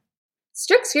au.org.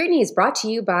 Strict Scrutiny is brought to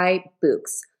you by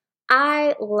Books.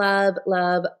 I love,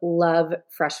 love, love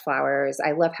fresh flowers.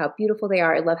 I love how beautiful they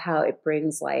are. I love how it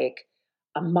brings like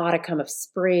a modicum of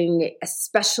spring,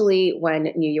 especially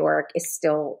when New York is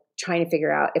still trying to figure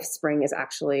out if spring is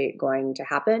actually going to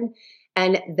happen.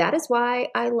 And that is why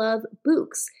I love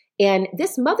Books. And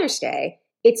this Mother's Day,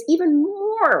 it's even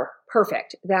more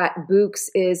perfect that Books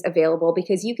is available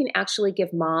because you can actually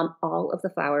give mom all of the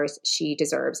flowers she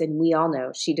deserves. And we all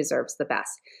know she deserves the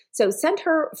best. So send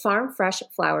her farm fresh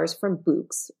flowers from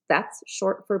Books. That's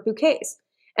short for bouquets.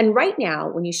 And right now,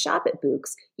 when you shop at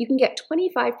Books, you can get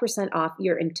 25% off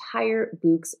your entire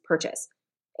Books purchase.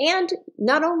 And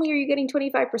not only are you getting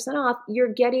 25% off,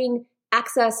 you're getting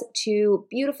access to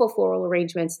beautiful floral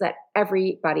arrangements that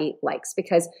everybody likes,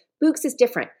 because Bouqs is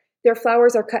different. Their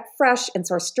flowers are cut fresh and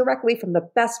sourced directly from the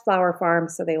best flower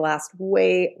farms, so they last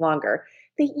way longer.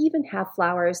 They even have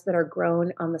flowers that are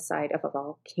grown on the side of a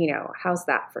volcano. How's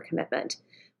that for commitment?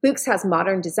 Bouqs has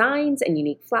modern designs and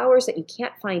unique flowers that you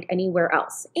can't find anywhere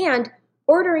else. And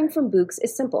ordering from Bouqs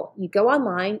is simple. You go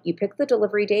online, you pick the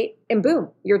delivery date, and boom,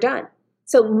 you're done.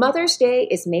 So Mother's Day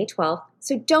is May 12th,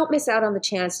 so don't miss out on the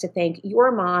chance to thank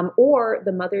your mom or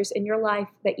the mothers in your life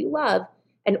that you love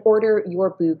and order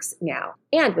your Bouqs now.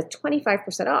 And with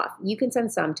 25% off, you can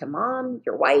send some to mom,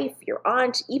 your wife, your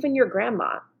aunt, even your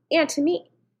grandma, and to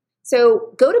me.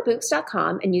 So go to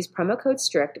Bouqs.com and use promo code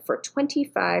STRICT for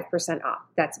 25% off.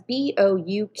 That's BOUQS.com,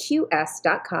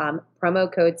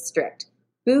 promo code STRICT.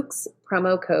 Bouqs,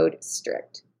 promo code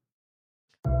STRICT.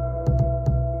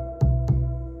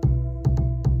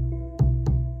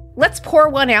 Let's pour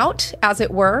one out, as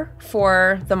it were,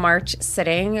 for the March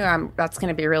sitting. That's going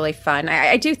to be really fun.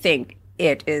 I do think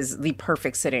it is the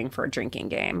perfect sitting for a drinking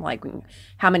game. Like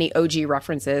how many OG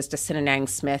references to Sinanang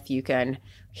Smith you can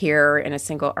hear in a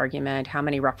single argument, how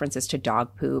many references to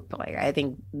dog poop. Like, I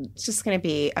think it's just going to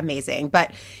be amazing.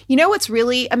 But you know what's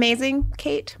really amazing,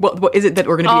 Kate? Well, is it that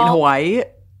we're going to be in Hawaii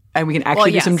and we can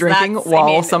actually do some drinking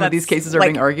while some of these cases are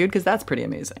being argued? Because that's pretty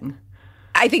amazing.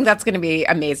 I think that's going to be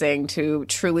amazing to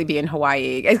truly be in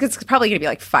Hawaii. It's probably going to be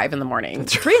like 5 a.m,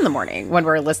 3 a.m. when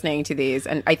we're listening to these.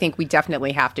 And I think we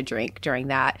definitely have to drink during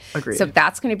that. Agreed. So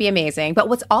that's going to be amazing. But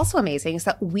what's also amazing is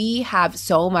that we have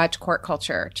so much court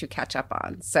culture to catch up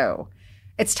on. So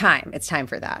it's time. It's time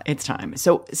for that. It's time.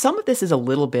 So some of this is a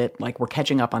little bit like we're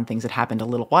catching up on things that happened a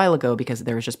little while ago because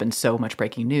there has just been so much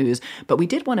breaking news. But we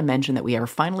did want to mention that we are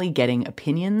finally getting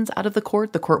opinions out of the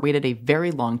court. The court waited a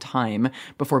very long time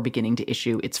before beginning to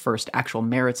issue its first actual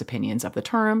merits opinions of the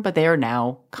term, but they are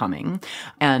now coming.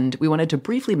 And we wanted to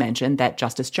briefly mention that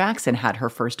Justice Jackson had her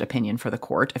first opinion for the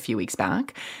court a few weeks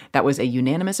back. That was a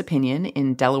unanimous opinion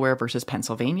in Delaware versus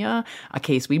Pennsylvania, a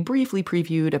case we briefly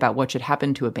previewed about what should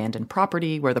happen to abandoned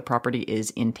property where the property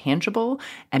is intangible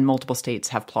and multiple states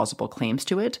have plausible claims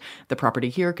to it. The property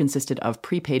here consisted of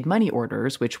prepaid money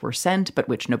orders, which were sent, but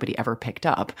which nobody ever picked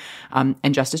up. And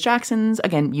Justice Jackson's,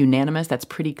 again, unanimous. That's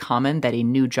pretty common that a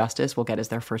new justice will get as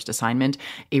their first assignment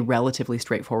a relatively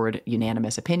straightforward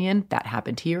unanimous opinion. That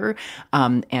happened here.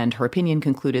 And her opinion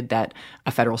concluded that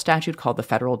a federal statute called the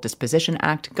Federal Disposition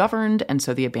Act governed, and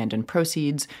so the abandoned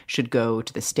proceeds should go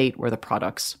to the state where the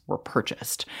products were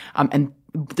purchased. And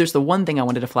there's the one thing I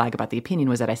wanted to flag about the opinion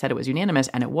was that I said it was unanimous,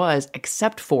 and it was,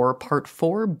 except for Part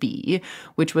 4B,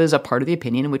 which was a part of the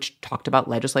opinion which talked about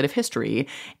legislative history,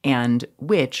 and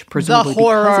which, presumably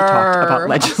because it talked about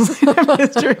legislative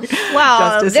history.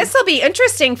 Well, this will be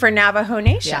interesting for Navajo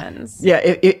nations. Yeah,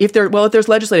 if there's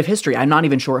legislative history, I'm not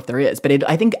even sure if there is, but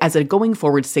I think as a going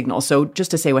forward signal, so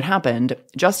just to say what happened,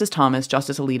 Justice Thomas,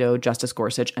 Justice Alito, Justice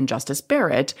Gorsuch, and Justice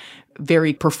Barrett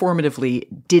very performatively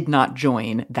did not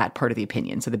join that part of the opinion.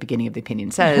 So the beginning of the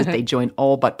opinion says they joined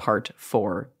all but Part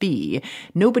 4B.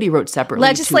 Nobody wrote separately.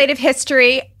 Legislative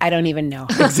history, I don't even know.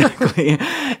 Exactly.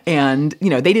 And,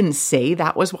 they didn't say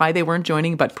that was why they weren't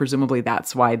joining, but presumably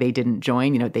that's why they didn't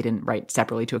join. They didn't write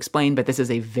separately to explain, but this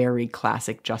is a very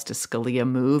classic Justice Scalia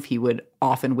move. He would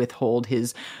often withhold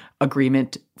his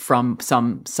agreement from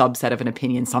some subset of an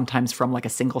opinion, sometimes from like a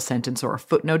single sentence or a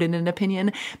footnote in an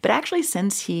opinion. But actually,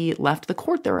 since he left the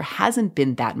court, there hasn't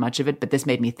been that much of it. But this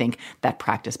made me think that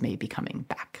practice may be coming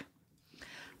back.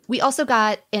 We also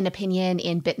got an opinion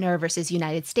in Bittner versus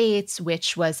United States,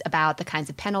 which was about the kinds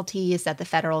of penalties that the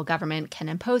federal government can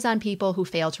impose on people who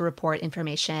fail to report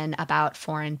information about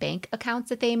foreign bank accounts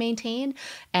that they maintain.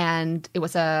 And it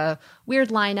was a weird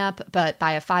lineup, but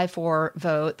by a 5-4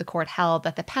 vote, the court held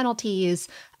that the penalties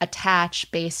attach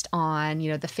based on,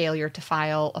 the failure to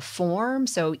file a form.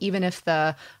 So even if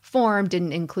the form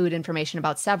didn't include information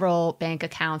about several bank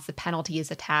accounts, the penalties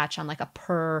attach on like a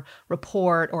per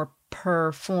report or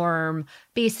per form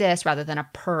basis rather than a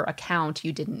per account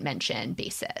you didn't mention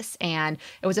basis. And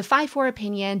it was a 5-4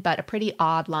 opinion, but a pretty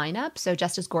odd lineup. So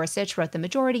Justice Gorsuch wrote the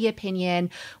majority opinion,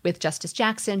 with Justice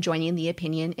Jackson joining the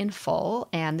opinion in full,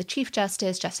 and the Chief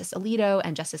Justice, Justice Alito,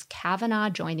 and Justice Kavanaugh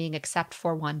joining except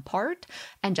for one part.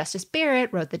 And Justice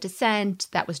Barrett wrote the dissent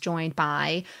that was joined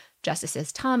by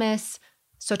Justices Thomas,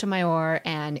 Sotomayor,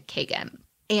 and Kagan.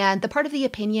 And the part of the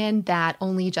opinion that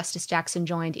only Justice Jackson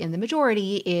joined in the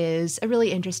majority is a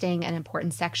really interesting and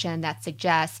important section that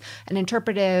suggests an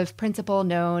interpretive principle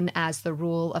known as the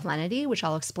rule of lenity, which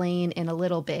I'll explain in a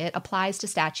little bit, applies to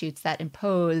statutes that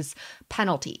impose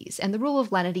penalties. And the rule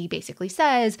of lenity basically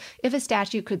says if a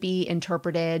statute could be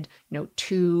interpreted,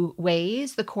 two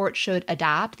ways, the court should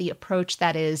adopt the approach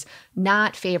that is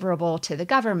not favorable to the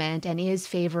government and is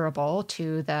favorable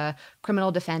to the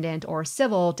criminal defendant or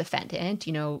civil defendant,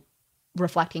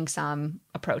 reflecting some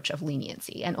approach of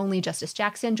leniency. And only Justice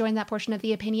Jackson joined that portion of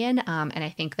the opinion. And I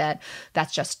think that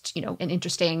that's just, an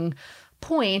interesting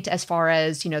point as far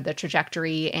as, the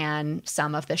trajectory and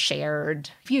some of the shared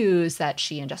views that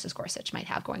she and Justice Gorsuch might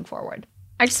have going forward.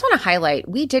 I just want to highlight,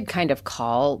 we did kind of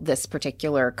call this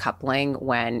particular coupling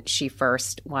when she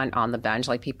first went on the bench.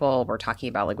 Like, people were talking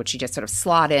about, like, would she just sort of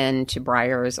slot in to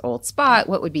Breyer's old spot?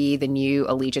 What would be the new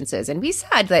allegiances? And we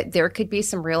said that there could be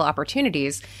some real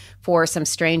opportunities for some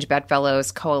strange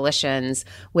bedfellows coalitions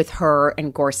with her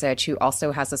and Gorsuch, who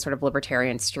also has a sort of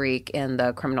libertarian streak in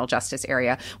the criminal justice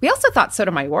area. We also thought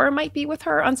Sotomayor might be with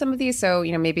her on some of these. So,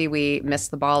 maybe we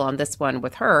missed the ball on this one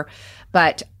with her.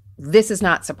 But this is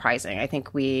not surprising. I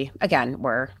think we, again,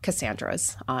 were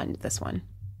Cassandras on this one.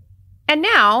 And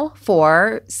now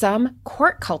for some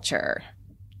court culture.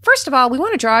 First of all, we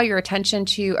want to draw your attention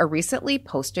to a recently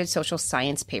posted social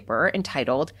science paper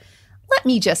entitled, "Let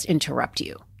Me Just Interrupt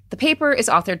You." The paper is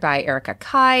authored by Erica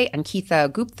Kai, Ankitha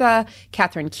Gupta,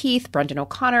 Catherine Keith, Brendan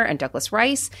O'Connor, and Douglas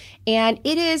Rice. And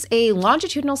it is a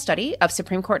longitudinal study of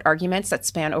Supreme Court arguments that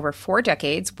span over 4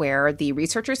 decades, where the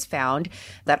researchers found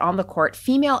that on the court,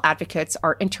 female advocates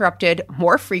are interrupted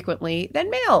more frequently than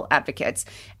male advocates,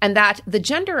 and that the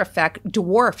gender effect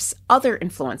dwarfs other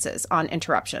influences on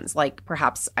interruptions, like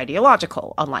perhaps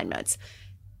ideological alignments.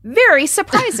 Very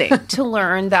surprising to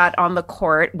learn that on the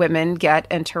court, women get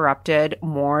interrupted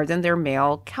more than their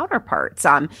male counterparts.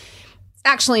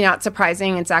 Actually not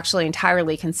surprising. It's actually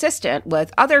entirely consistent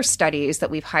with other studies that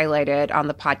we've highlighted on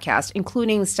the podcast,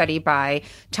 including the study by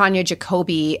Tanya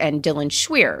Jacoby and Dylan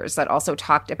Schweers that also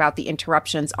talked about the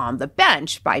interruptions on the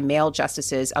bench by male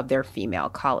justices of their female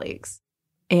colleagues.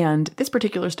 And this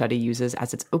particular study uses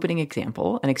as its opening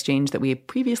example an exchange that we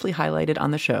previously highlighted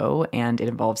on the show, and it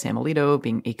involves Sam Alito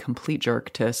being a complete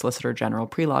jerk to Solicitor General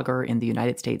Prelogar in the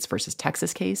United States versus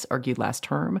Texas case argued last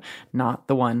term, not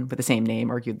the one with the same name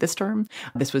argued this term.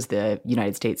 This was the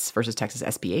United States versus Texas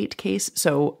SB 8 case,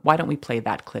 so why don't we play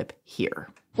that clip here?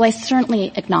 Well, I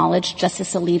certainly acknowledge,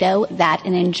 Justice Alito, that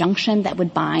an injunction that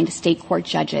would bind state court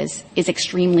judges is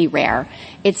extremely rare.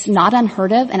 It's not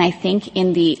unheard of, and I think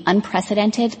in the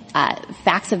unprecedented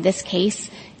facts of this case,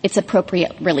 it's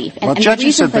appropriate relief. Well,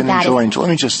 judges have been enjoined. Let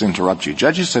me just interrupt you.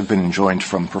 Judges have been enjoined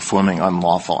from performing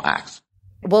unlawful acts.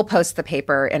 We'll post the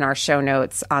paper in our show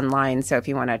notes online, so if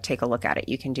you want to take a look at it,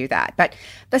 you can do that. But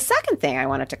the second thing I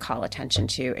wanted to call attention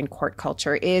to in court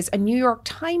culture is a New York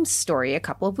Times story a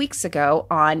couple of weeks ago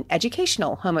on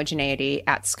educational homogeneity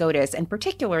at SCOTUS, and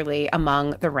particularly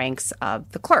among the ranks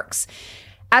of the clerks.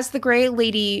 As the Gray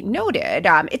Lady noted,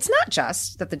 it's not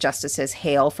just that the justices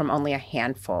hail from only a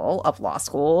handful of law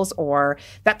schools, or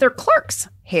that their clerks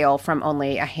hail from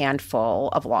only a handful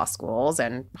of law schools,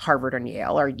 and Harvard and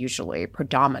Yale are usually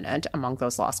predominant among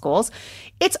those law schools.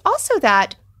 It's also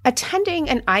that attending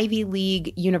an Ivy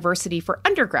League university for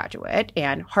undergraduate,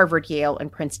 and Harvard, Yale,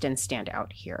 and Princeton stand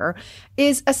out here,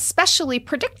 is especially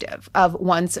predictive of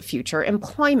one's future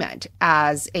employment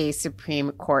as a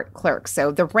Supreme Court clerk.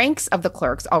 So the ranks of the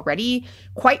clerks, already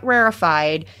quite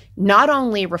rarefied, not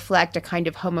only reflect a kind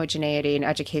of homogeneity in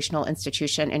educational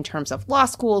institution in terms of law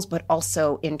schools, but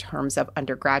also in terms of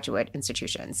undergraduate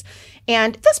institutions.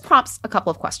 And this prompts a couple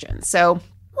of questions. So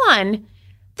one,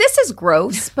 this is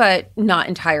gross, but not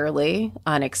entirely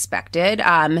unexpected.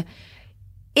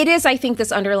 It is, I think,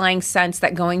 this underlying sense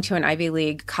that going to an Ivy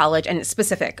League college, and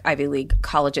specific Ivy League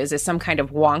colleges, is some kind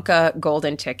of Wonka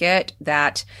golden ticket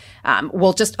that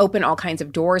will just open all kinds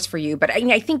of doors for you. But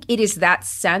I think it is that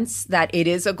sense that it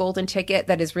is a golden ticket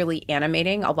that is really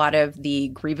animating a lot of the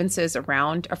grievances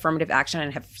around affirmative action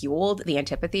and have fueled the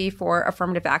antipathy for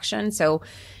affirmative action. So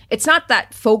it's not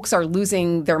that folks are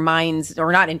losing their minds,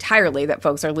 or not entirely that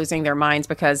folks are losing their minds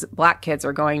because Black kids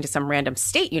are going to some random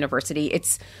state university.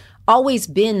 It's always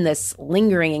been this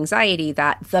lingering anxiety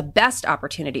that the best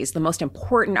opportunities, the most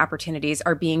important opportunities,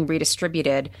 are being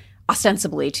redistributed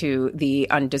ostensibly to the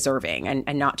undeserving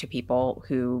and not to people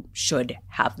who should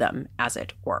have them, as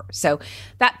it were. So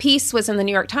that piece was in the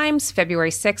New York Times,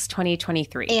 February 6,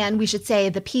 2023. And we should say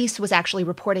the piece was actually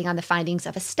reporting on the findings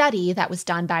of a study that was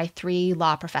done by 3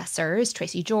 law professors,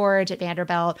 Tracy George at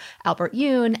Vanderbilt, Albert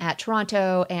Yoon at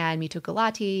Toronto, and Mitu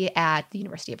Gulati at the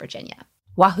University of Virginia.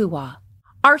 Wahoo wah.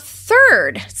 Our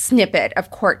third snippet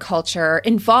of court culture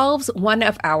involves one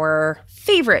of our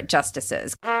favorite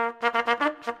justices.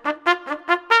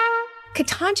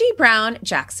 Ketanji Brown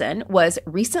Jackson was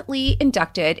recently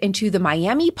inducted into the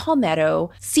Miami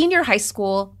Palmetto Senior High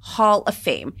School Hall of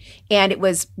Fame, and it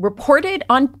was reported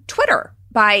on Twitter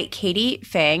by Katie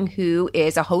Fang, who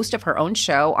is a host of her own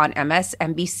show on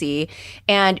MSNBC.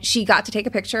 And she got to take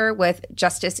a picture with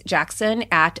Justice Jackson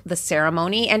at the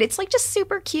ceremony. And it's like just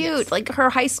super cute. Yes. Like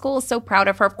her high school is so proud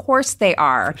of her. Of course they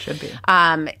are. It should be.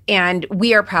 And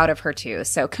we are proud of her too.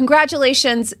 So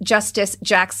congratulations, Justice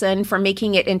Jackson, for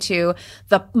making it into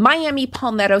the Miami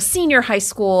Palmetto Senior High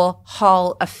School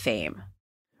Hall of Fame.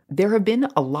 There have been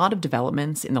a lot of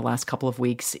developments in the last couple of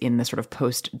weeks in the sort of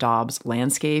post-Dobbs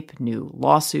landscape, new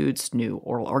lawsuits, new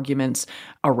oral arguments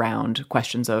around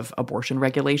questions of abortion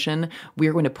regulation. We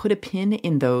are going to put a pin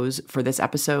in those for this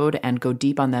episode and go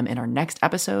deep on them in our next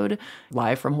episode,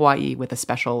 live from Hawaii with a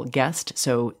special guest.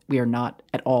 So we are not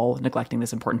at all neglecting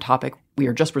this important topic. We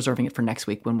are just reserving it for next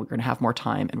week when we're going to have more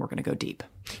time and we're going to go deep.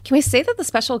 Can we say that the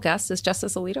special guest is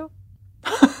Justice Alito?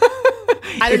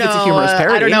 I don't know. It's a humorous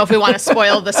parody. I don't know if we want to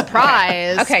spoil the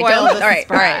surprise. Okay, all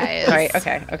right.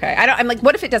 Okay. I'm like,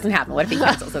 what if it doesn't happen? What if he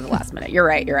cancels at the last minute? You're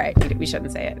right. We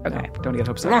shouldn't say it. Okay. No, don't get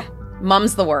hopes up.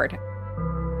 Mum's the word.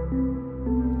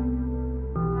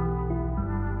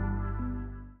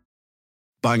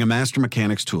 Buying a Master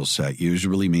Mechanics tool set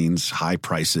usually means high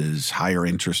prices, higher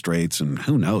interest rates, and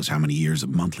who knows how many years of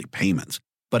monthly payments.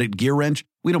 But at Gear Wrench,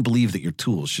 we don't believe that your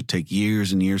tools should take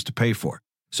years and years to pay for.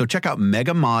 So check out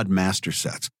Mega Mod Master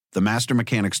Sets, the Master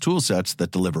Mechanics tool sets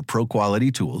that deliver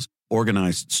pro-quality tools,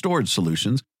 organized storage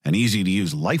solutions, an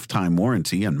easy-to-use lifetime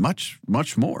warranty, and much,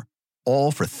 much more.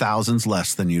 All for thousands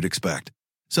less than you'd expect.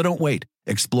 So don't wait.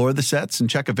 Explore the sets and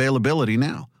check availability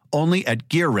now. Only at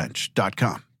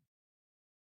GearWrench.com.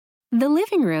 The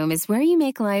living room is where you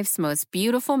make life's most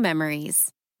beautiful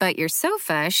memories. But your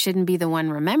sofa shouldn't be the one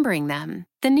remembering them.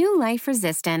 The new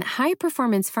life-resistant,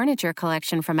 high-performance furniture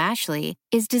collection from Ashley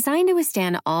is designed to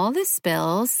withstand all the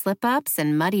spills, slip-ups,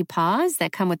 and muddy paws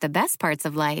that come with the best parts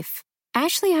of life.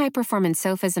 Ashley high-performance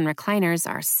sofas and recliners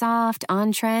are soft,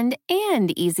 on-trend,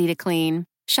 and easy to clean.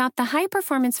 Shop the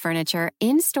high-performance furniture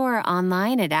in-store or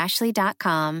online at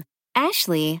ashley.com.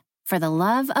 Ashley, for the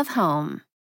love of home.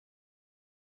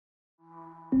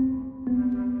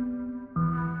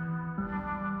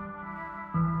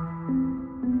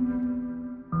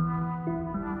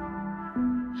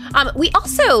 We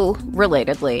also,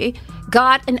 relatedly,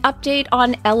 got an update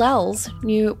on LL's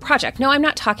new project. No, I'm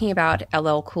not talking about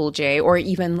LL Cool J or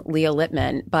even Leah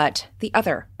Littman, but the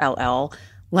other LL,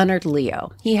 Leonard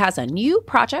Leo. He has a new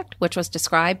project, which was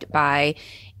described by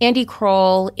Andy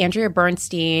Kroll, Andrea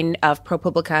Bernstein of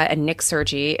ProPublica, and Nick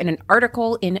Sergi in an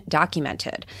article in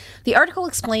Documented. The article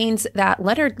explains that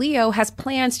Leonard Leo has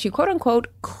plans to, quote unquote,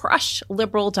 crush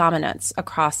liberal dominance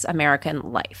across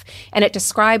American life. And it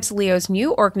describes Leo's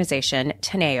new organization,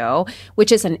 Teneo,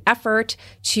 which is an effort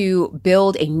to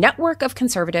build a network of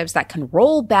conservatives that can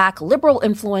roll back liberal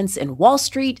influence in Wall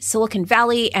Street, Silicon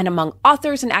Valley, and among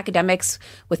authors and academics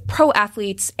with pro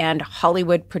athletes and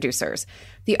Hollywood producers.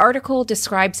 The article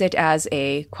describes it as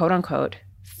a, quote unquote,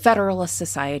 federalist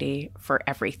society for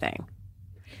everything.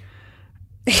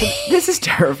 This is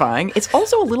terrifying. It's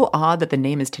also a little odd that the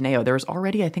name is Teneo. There's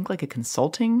already, I think, like a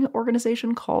consulting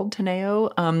organization called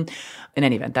Teneo. In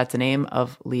any event, that's the name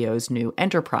of Leo's new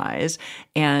enterprise.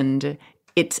 And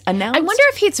it's announced. I wonder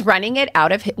if he's running it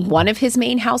out of one of his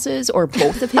main houses or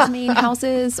both of his main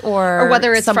houses, or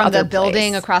whether it's from the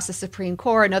building place across the Supreme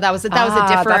Court. No, that was a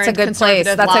different that's a good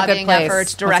conservative place. lobbying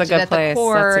effort directed at the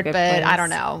court. But place. I don't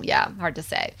know. Yeah, hard to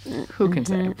say. Who can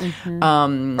say?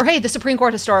 Or hey, the Supreme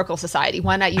Court Historical Society.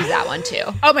 Why not use that one too?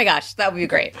 Oh my gosh, that would be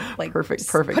great. Like perfect.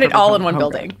 Put it all in one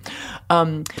building. Put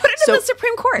it in the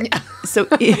Supreme Court. So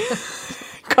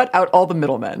cut out all the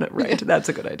middlemen. Right. That's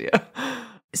a good idea.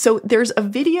 So there's a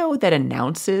video that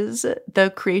announces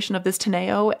the creation of this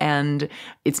Teneo, and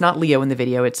it's not Leo in the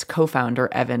video, it's co-founder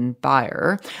Evan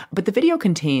Beyer. But the video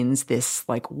contains this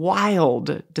like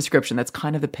wild description that's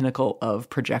kind of the pinnacle of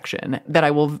projection that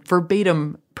I will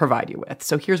verbatim provide you with.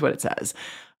 So here's what it says.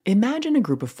 Imagine a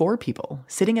group of 4 people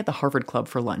sitting at the Harvard Club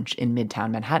for lunch in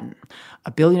Midtown Manhattan.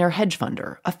 A billionaire hedge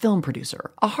funder, a film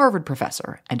producer, a Harvard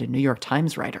professor, and a New York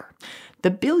Times writer.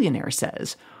 The billionaire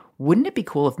says, Wouldn't it be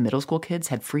cool if middle school kids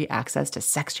had free access to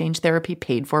sex change therapy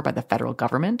paid for by the federal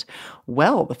government?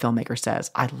 Well, the filmmaker says,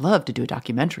 I'd love to do a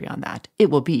documentary on that. It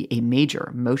will be a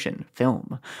major motion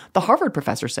film. The Harvard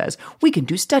professor says, we can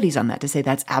do studies on that to say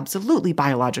that's absolutely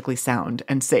biologically sound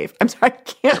and safe. I'm sorry, I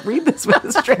can't read this with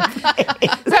a straight face.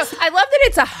 So I love that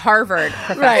it's a Harvard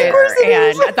professor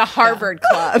and at the Harvard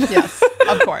Club. Yes,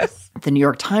 of course. The New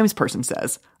York Times person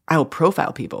says, I'll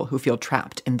profile people who feel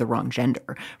trapped in the wrong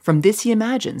gender. From this, he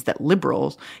imagines that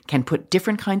liberals can put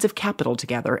different kinds of capital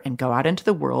together and go out into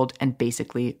the world and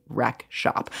basically wreck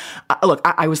shop. Look,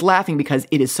 I was laughing because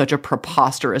it is such a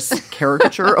preposterous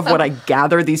caricature of what I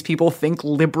gather these people think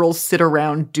liberals sit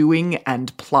around doing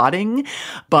and plotting.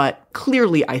 But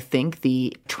clearly, I think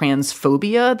the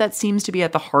transphobia that seems to be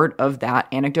at the heart of that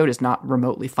anecdote is not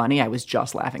remotely funny. I was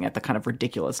just laughing at the kind of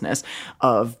ridiculousness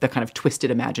of the kind of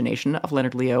twisted imagination of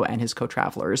Leonard Leo and his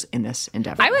co-travelers in this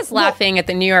endeavor. I was laughing at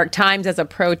the New York Times as a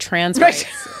pro-trans rights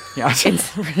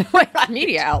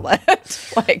media outlet.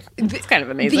 It's kind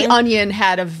of amazing. The Onion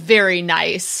had a very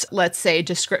nice, let's say,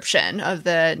 description of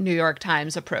the New York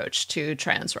Times approach to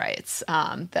trans rights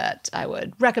that I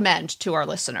would recommend to our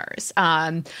listeners.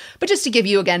 But just to give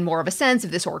you, again, more of a sense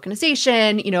of this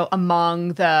organization, among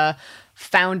the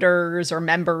founders or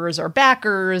members or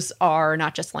backers are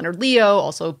not just Leonard Leo,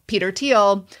 also Peter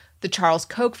Thiel, the Charles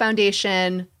Koch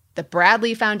Foundation, the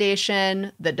Bradley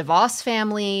Foundation, the DeVos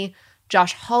family.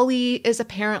 Josh Hawley is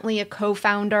apparently a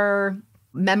co-founder.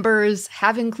 Members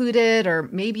have included, or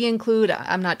maybe include,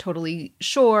 I'm not totally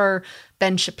sure,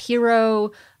 Ben Shapiro,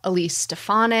 Elise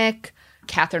Stefanik,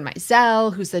 Catherine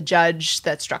Mizell, who's the judge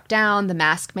that struck down the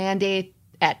mask mandate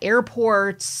at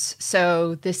airports.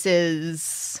 So this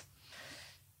is,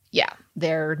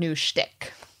 their new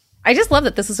shtick. I just love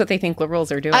that this is what they think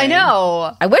liberals are doing. I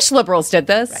know. I wish liberals did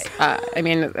this. Right.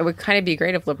 It would kind of be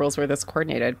great if liberals were this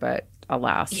coordinated, but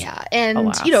alas. Yeah.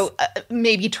 And,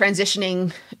 maybe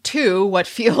transitioning to what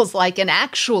feels like an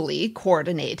actually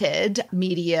coordinated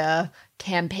media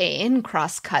campaign,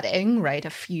 cross-cutting, right?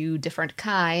 A few different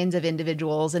kinds of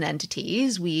individuals and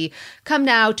entities. We come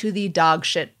now to the dog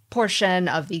shit portion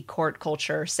of the court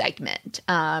culture segment.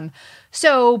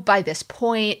 So by this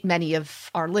point, many of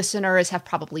our listeners have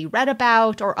probably read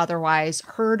about or otherwise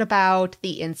heard about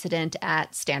the incident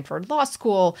at Stanford Law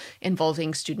School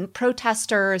involving student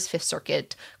protesters, Fifth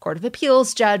Circuit Court of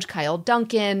Appeals Judge Kyle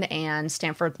Duncan, and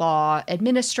Stanford Law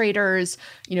administrators.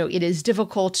 It is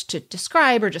difficult to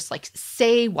describe or just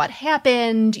say what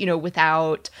happened,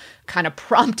 without kind of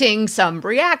prompting some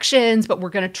reactions, but we're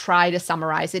going to try to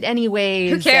summarize it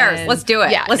anyways. Who cares? Let's do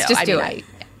it. Yeah, Let's just do it.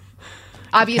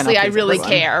 Obviously, I really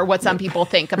care what some people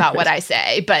think about what I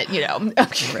say, but,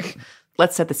 Right.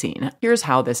 Let's set the scene. Here's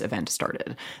how this event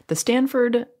started. The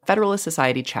Stanford Federalist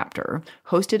Society chapter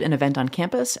hosted an event on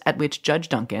campus at which Judge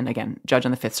Duncan, again, judge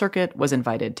on the Fifth Circuit, was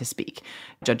invited to speak.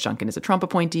 Judge Duncan is a Trump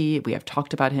appointee. We have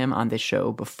talked about him on this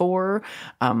show before.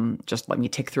 Just let me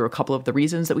tick through a couple of the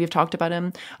reasons that we have talked about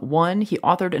him. One, he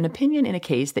authored an opinion in a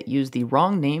case that used the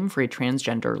wrong name for a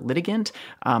transgender litigant,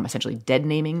 essentially dead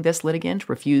naming this litigant,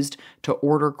 refused to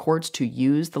order courts to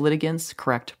use the litigant's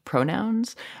correct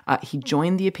pronouns. He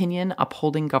joined the opinion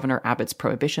upholding Governor Abbott's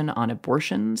prohibition on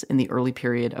abortions in the early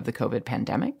period of the COVID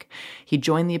pandemic. He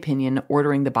joined the opinion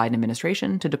ordering the Biden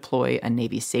administration to deploy a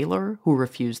Navy sailor who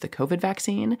refused the COVID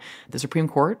vaccine. The Supreme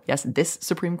Court, yes, this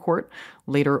Supreme Court,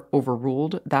 later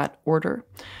overruled that order.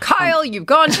 Kyle, you've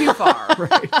gone too far.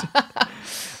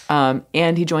 Right.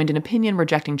 And he joined an opinion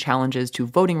rejecting challenges to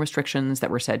voting restrictions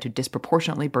that were said to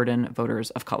disproportionately burden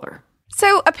voters of color.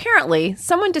 So apparently,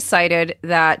 someone decided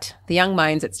that the young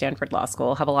minds at Stanford Law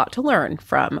School have a lot to learn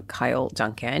from Kyle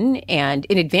Duncan. And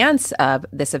in advance of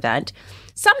this event,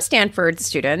 some Stanford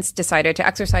students decided to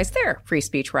exercise their free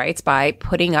speech rights by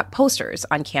putting up posters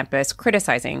on campus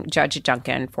criticizing Judge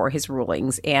Duncan for his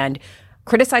rulings and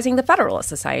criticizing the Federalist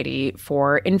Society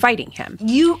for inviting him.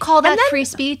 You call that free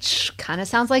speech? Kind of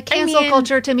sounds like cancel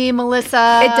culture to me,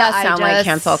 Melissa. It does sound like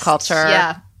cancel culture.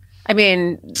 Yeah.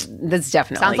 That's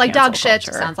definitely sounds like dog shit.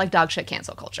 Culture. Sounds like dog shit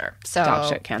cancel culture. So dog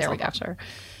shit cancel culture.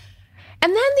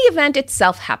 And then the event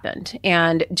itself happened,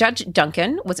 and Judge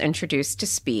Duncan was introduced to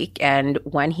speak. And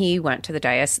when he went to the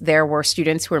dais, there were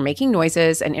students who were making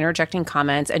noises and interjecting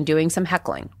comments and doing some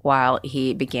heckling while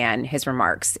he began his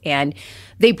remarks. And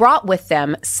they brought with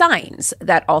them signs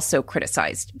that also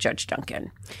criticized Judge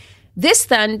Duncan. This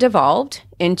then devolved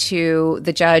into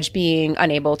the judge being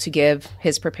unable to give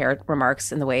his prepared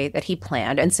remarks in the way that he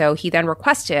planned. And so he then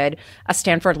requested a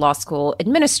Stanford Law School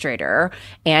administrator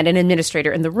and an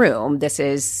administrator in the room. This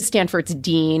is Stanford's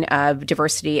Dean of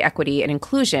Diversity, Equity, and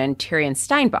Inclusion, Tyrion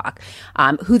Steinbach,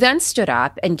 who then stood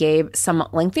up and gave some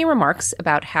lengthy remarks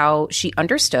about how she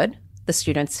understood the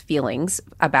students' feelings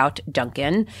about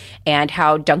Duncan and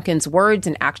how Duncan's words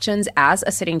and actions as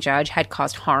a sitting judge had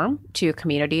caused harm to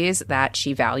communities that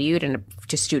she valued and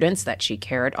to students that she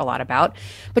cared a lot about.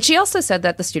 But she also said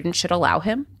that the students should allow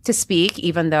him to speak,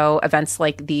 even though events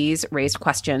like these raised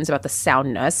questions about the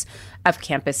soundness of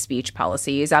campus speech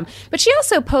policies. But she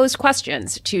also posed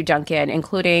questions to Duncan,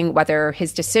 including whether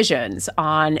his decisions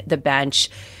on the bench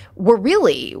were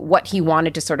really what he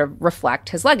wanted to sort of reflect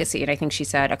his legacy. And I think she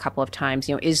said a couple of times,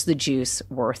 is the juice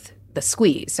worth the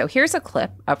squeeze? So here's a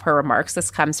clip of her remarks. This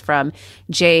comes from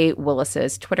Jay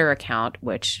Willis's Twitter account,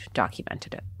 which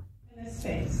documented it.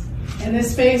 In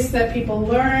this space that people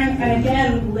learn and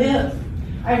again live,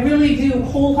 I really do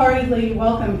wholeheartedly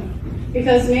welcome you,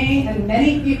 because me and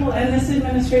many people in this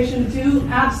administration do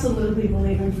absolutely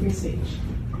believe in free speech.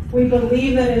 We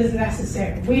believe that it is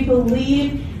necessary. We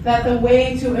believe that the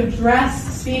way to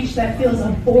address speech that feels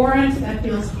abhorrent, that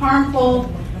feels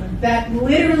harmful, that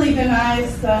literally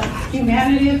denies the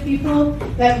humanity of people,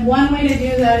 that one way to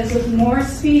do that is with more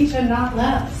speech and not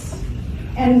less,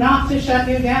 and not to shut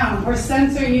you down or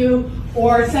censor you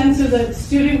or censor the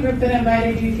student group that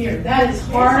invited you here. That is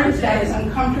hard, that is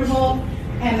uncomfortable,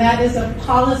 and that is a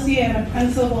policy and a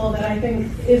principle that I think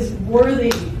is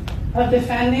worthy of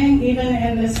defending even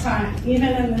in this time.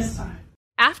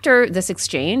 After this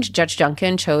exchange, Judge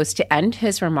Duncan chose to end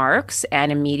his remarks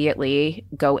and immediately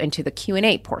go into the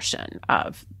Q&A portion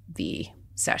of the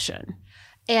session.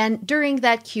 And during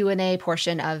that Q&A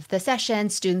portion of the session,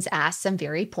 students asked some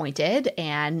very pointed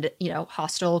and,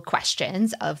 hostile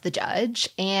questions of the judge.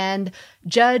 And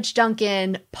Judge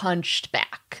Duncan punched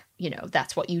back.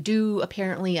 That's what you do,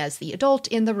 apparently, as the adult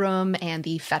in the room and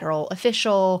the federal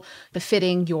official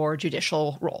befitting your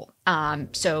judicial role.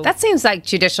 So that seems like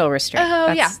judicial restraint.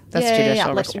 Oh, that's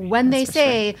judicial restraint. Like when they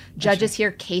say judges hear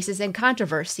cases and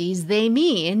controversies, they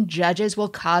mean judges will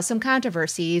cause some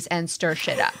controversies and stir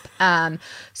shit up.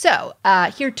 So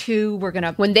here too, we're going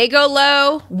to... When they go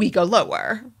low, we go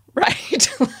lower. Right?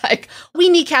 Like we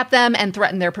kneecap them and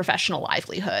threaten their professional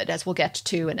livelihood, as we'll get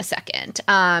to in a second.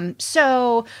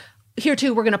 So here,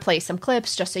 too, we're going to play some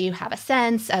clips just so you have a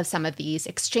sense of some of these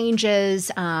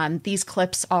exchanges. These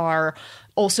clips are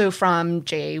also from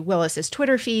Jay Willis's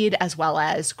Twitter feed, as well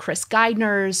as Chris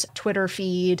Geidner's Twitter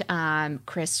feed.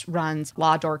 Chris runs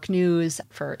Law Dork News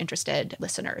for interested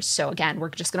listeners. So again, we're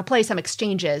just going to play some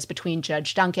exchanges between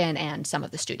Judge Duncan and some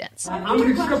of the students. I'm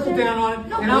going to triple down on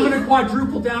it, and I'm going to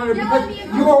quadruple down on it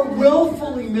because you're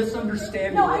willfully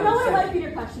misunderstanding. No, I know what might be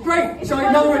your question. Great. So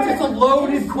in other words, it's a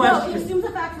loaded question. No, it assumes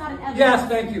a fact, not an evidence. Yes,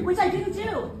 thank you. Which I didn't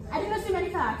do. I didn't assume any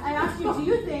facts. I asked you, do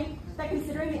you think that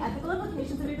considering the ethical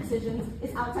implications of your decisions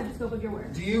is outside the scope of your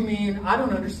work? Do you mean, I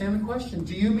don't understand the question.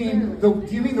 Do you mean the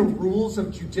rules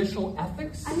of judicial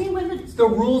ethics? I mean, when the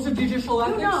rules of judicial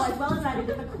ethics? You know, as well as I do,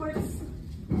 that the courts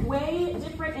weigh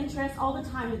different interests all the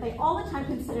time, that they all the time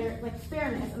consider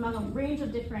fairness among a range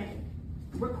of different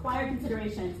required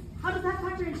considerations. How does that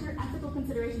factor into your ethical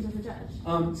considerations as a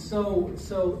judge?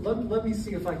 So let me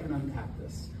see if I can unpack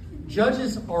this.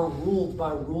 Judges are ruled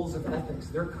by rules of ethics.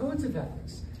 They're codes of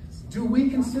ethics. Do we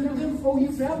consider them? Oh, you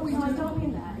bet we do. No, I don't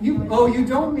mean that. You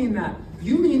don't mean that.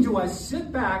 You mean, do I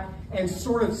sit back and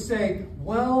sort of say,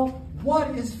 well, what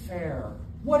is fair?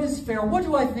 What is fair? What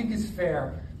do I think is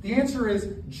fair? The answer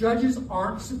is judges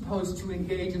aren't supposed to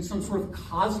engage in some sort of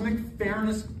cosmic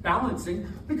fairness balancing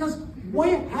because we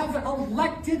have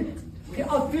elected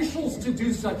officials to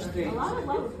do such things.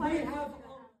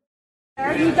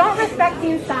 You don't respect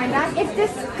the assignment. It's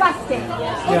disgusting.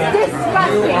 It's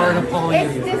disgusting. You are an appalling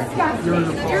idiot. It's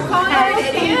disgusting. You're calling her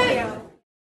an idiot.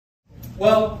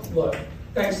 Well, look,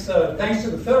 thanks to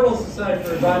the Federal Society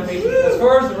for inviting me. As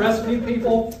far as the rest of you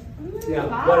people,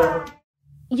 whatever.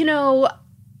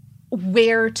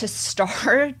 Where to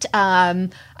start? I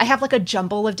have a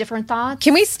jumble of different thoughts.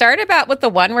 Can we start about with the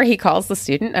one where he calls the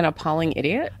student an appalling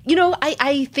idiot?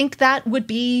 I think that would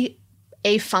be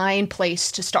a fine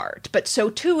place to start. But so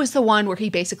too is the one where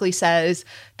he basically says,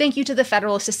 thank you to the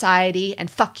Federalist Society and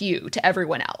fuck you to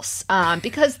everyone else.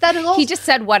 Because that is all... He just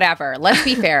said whatever. Let's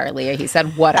be fair, Leah. He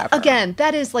said whatever. Again,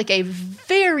 that is a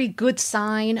very good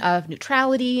sign of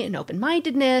neutrality and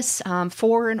open-mindedness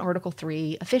for an Article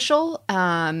III official.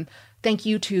 Thank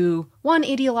you to one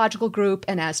ideological group,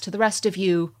 and as to the rest of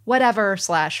you, whatever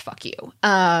 /fuck you.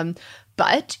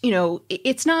 But,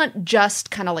 it's not just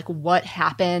kind of like what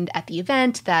happened at the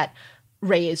event that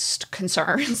raised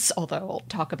concerns, although I'll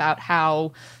talk about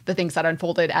how the things that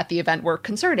unfolded at the event were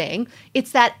concerning.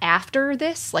 It's that after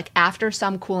this, like after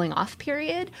some cooling off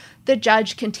period, the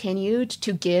judge continued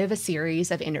to give a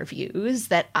series of interviews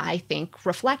that I think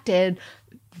reflected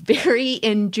very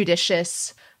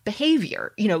injudicious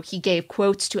behavior. He gave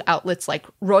quotes to outlets like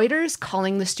Reuters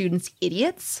calling the students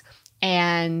idiots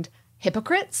and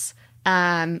hypocrites,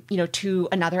 to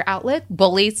another outlet.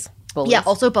 Bullies. Yeah,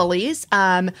 also bullies.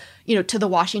 To the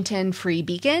Washington Free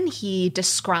Beacon, he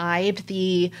described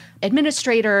the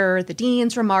administrator, the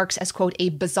dean's remarks as, quote, a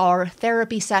bizarre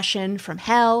therapy session from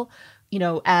hell.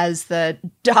 As the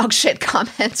dog shit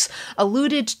comments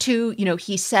alluded to,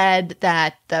 he said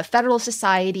that the Federalist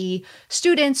Society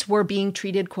students were being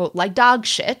treated, quote, like dog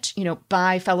shit,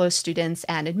 by fellow students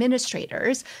and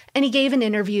administrators. And he gave an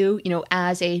interview,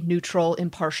 as a neutral,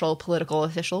 impartial political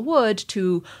official would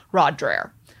to Rod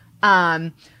Dreher.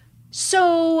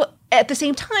 So at the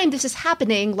same time this is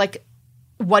happening, like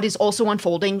what is also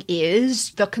unfolding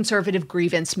is the conservative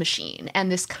grievance machine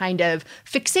and this kind of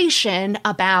fixation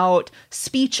about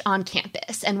speech on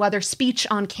campus and whether speech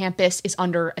on campus is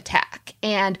under attack.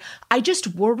 And I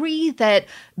just worry that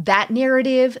that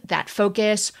narrative, that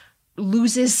focus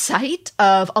loses sight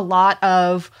of a lot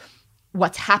of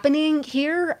what's happening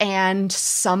here and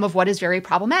some of what is very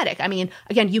problematic. I mean,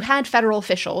 again, you had federal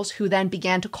officials who then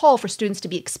began to call for students to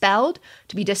be expelled,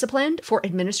 to be disciplined, for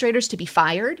administrators to be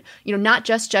fired, not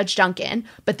just Judge Duncan,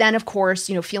 but then, of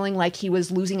course, feeling like he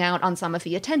was losing out on some of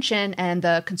the attention and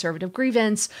the conservative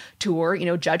grievance tour,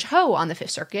 Judge Ho on the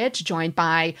Fifth Circuit, joined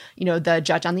by, the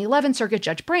judge on the 11th Circuit,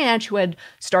 Judge Branch, who had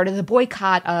started the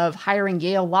boycott of hiring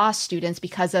Yale law students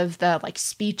because of the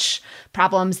speech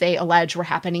problems they allege were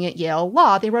happening at Yale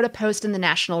Law. They wrote a post in the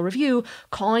National Review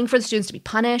calling for the students to be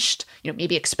punished,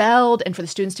 maybe expelled, and for the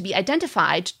students to be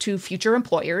identified to future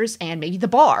employers and maybe the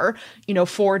bar,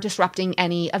 for disrupting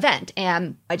any event.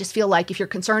 And I just feel like if you're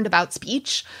concerned about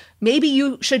speech, maybe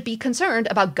you should be concerned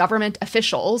about government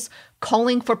officials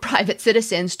calling for private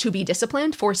citizens to be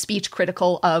disciplined for speech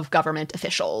critical of government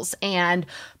officials. And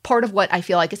part of what I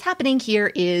feel like is happening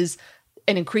here is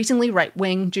an increasingly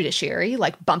right-wing judiciary,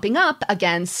 bumping up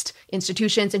against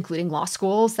institutions, including law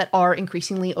schools, that are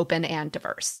increasingly open and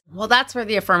diverse. Well, that's where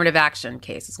the affirmative action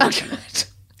case is going to come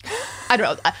in. I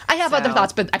don't know. I have other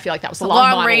thoughts, but I feel like that was a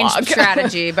long-range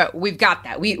strategy, but we've got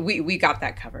that. We got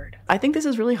that covered. I think this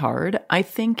is really hard. I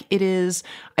think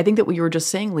that what you were just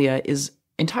saying, Leah, is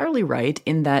entirely right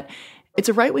in that it's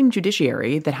a right-wing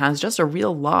judiciary that has just a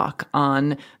real lock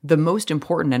on the most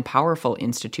important and powerful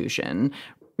institution,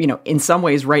 in some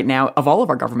ways right now of all of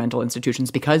our governmental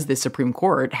institutions, because the Supreme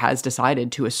Court has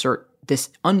decided to assert this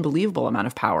unbelievable amount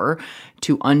of power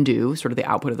to undo sort of the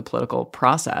output of the political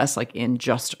process, in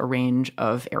just a range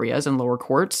of areas, and lower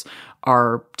courts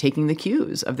are taking the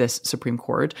cues of this Supreme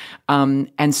Court.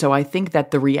 And so I think that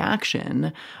the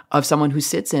reaction of someone who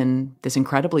sits in this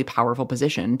incredibly powerful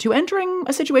position to entering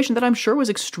a situation that I'm sure was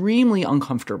extremely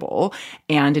uncomfortable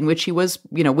and in which he was,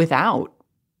 without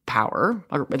power,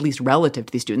 or at least relative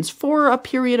to these students, for a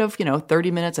period of,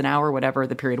 30 minutes, an hour, whatever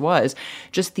the period was,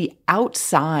 just the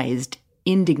outsized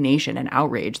indignation and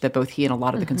outrage that both he and a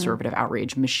lot of the conservative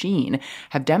outrage machine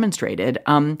have demonstrated,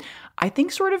 I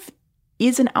think sort of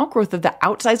is an outgrowth of the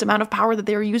outsized amount of power that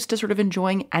they're used to sort of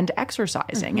enjoying and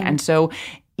exercising. And so,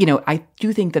 I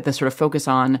do think that the sort of focus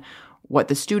on what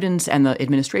the students and the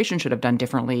administration should have done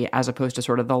differently as opposed to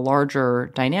sort of the larger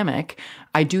dynamic,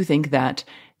 I do think that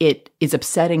it is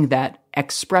upsetting that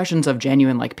expressions of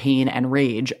genuine pain and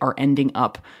rage are ending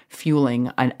up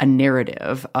fueling a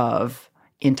narrative of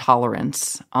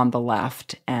intolerance on the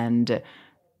left and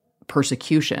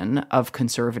persecution of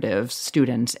conservative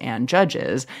students and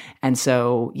judges. And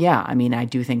so, I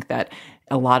do think that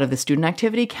a lot of the student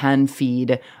activity can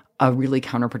feed a really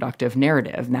counterproductive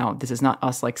narrative. Now, this is not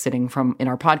us sitting in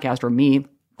our podcast, or me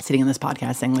sitting in this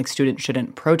podcast saying students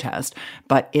shouldn't protest,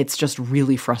 but it's just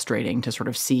really frustrating to sort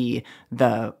of see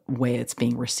the way it's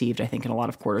being received, I think, in a lot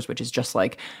of quarters, which is just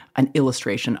an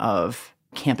illustration of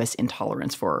campus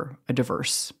intolerance for a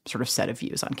diverse sort of set of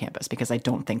views on campus, because I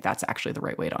don't think that's actually the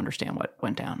right way to understand what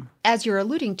went down. As you're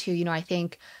alluding to, I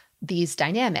think these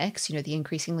dynamics, the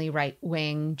increasingly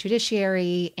right-wing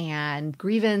judiciary and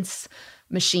grievance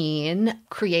machine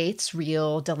creates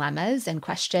real dilemmas and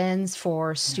questions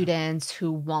for students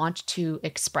who want to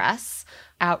express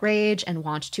outrage and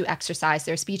want to exercise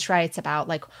their speech rights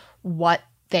about what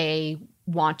they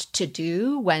want to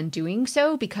do when doing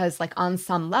so, because on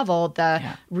some level, the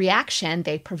reaction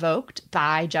they provoked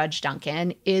by Judge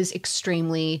Duncan is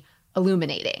extremely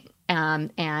illuminating.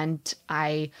 And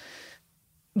I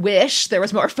wish there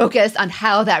was more focus on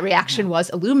how that reaction was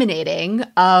illuminating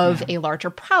of a larger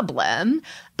problem.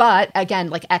 But again,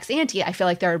 like ex ante, I feel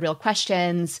like there are real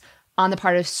questions on the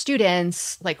part of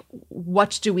students, like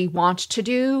what do we want to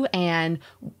do and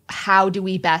how do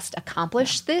we best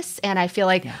accomplish this? And I feel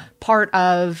like part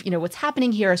of, what's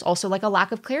happening here is also like a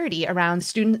lack of clarity around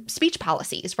student speech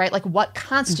policies, right? Like what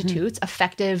constitutes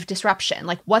effective disruption?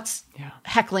 Like what's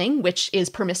heckling, which is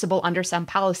permissible under some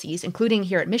policies, including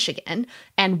here at Michigan,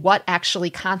 and what actually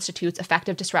constitutes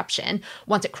effective disruption?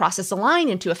 Once it crosses the line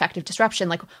into effective disruption,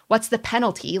 like what's the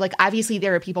penalty? Like obviously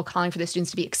there are people calling for the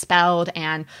students to be expelled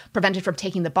and prevented from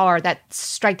taking the bar. That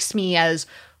strikes me as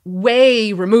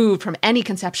way removed from any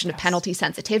conception of penalty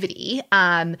sensitivity.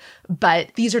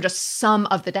 But these are just some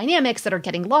of the dynamics that are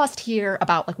getting lost here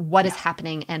about like what is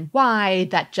happening and why,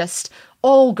 that just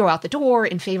all go out the door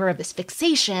in favor of this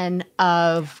fixation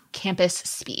of campus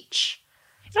speech.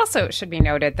 It also should be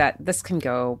noted that this can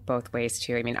go both ways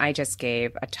too. I mean, I just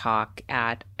gave a talk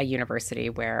at a university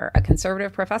where a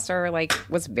conservative professor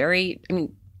was very,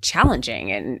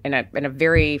 challenging and in a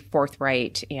very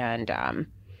forthright and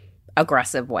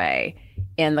aggressive way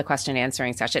in the question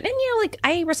answering session. And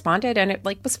I responded and it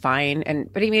was fine.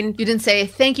 But you didn't say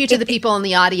thank you to the people in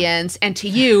the audience and to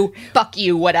you, fuck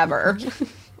you, whatever.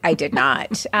 I did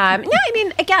not.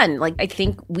 Again, I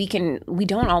think we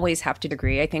don't always have to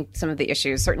agree. I think some of the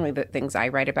issues, certainly the things I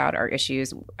write about, are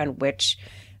issues on which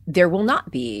there will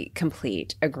not be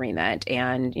complete agreement.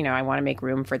 And, I want to make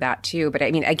room for that too. But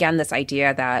again, this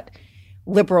idea that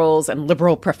liberals and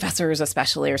liberal professors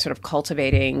especially are sort of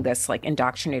cultivating this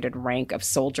indoctrinated rank of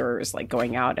soldiers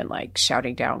going out and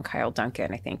shouting down Kyle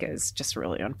Duncan, I think is just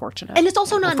really unfortunate. And it's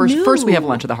also not new. First we have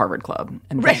lunch at the Harvard Club.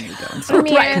 And then you go and so. I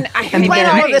didn't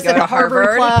go to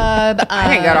Harvard. Club. I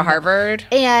didn't go to Harvard.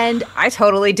 And I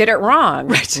totally did it wrong.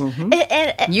 Right. Mm-hmm.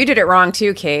 And you did it wrong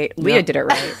too, Kate. Leah did it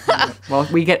right. Well,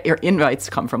 we get your invites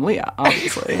come from Leah,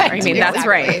 obviously. That's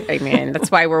right.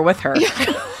 That's why we're with her.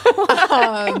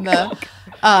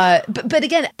 But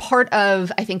again, part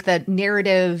of, I think, the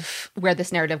narrative where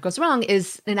this narrative goes wrong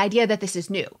is an idea that this is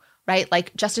new, right?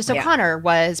 Like Justice O'Connor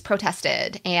was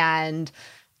protested and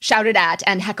shouted at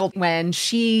and heckled when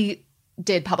she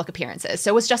did public appearances.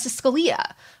 So was Justice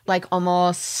Scalia,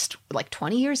 almost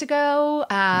 20 years ago.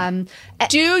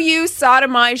 Do you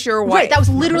sodomize your wife? Right. That was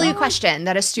literally a question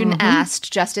that a student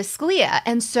asked Justice Scalia.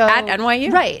 And so at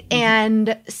NYU? Right.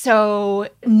 And so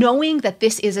knowing that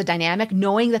this is a dynamic,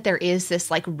 knowing that there is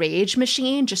this rage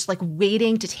machine, just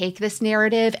waiting to take this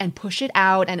narrative and push it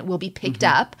out and it will be picked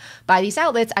up by these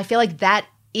outlets, I feel like that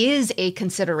is a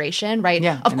consideration, right?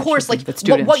 Yeah, of course,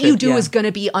 what you do is going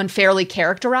to be unfairly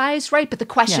characterized, right? But the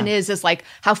question is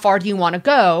how far do you want to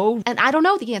go? And I don't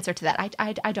know the answer to that.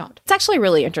 I don't. It's actually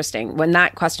really interesting. When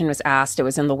that question was asked, it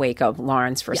was in the wake of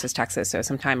Lawrence versus Texas, so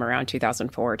sometime around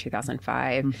 2004,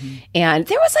 2005. And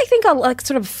there was, I think, a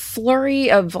sort of flurry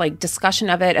of discussion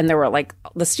of it. And there were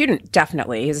the student,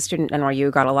 definitely, he's a student at NYU,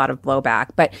 got a lot of blowback,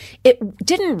 but it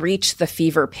didn't reach the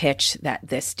fever pitch that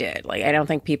this did. I don't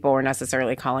think people were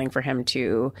necessarily calling for him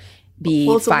to be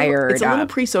fired. It's a little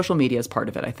pre-social media as part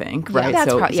of it, I think, right?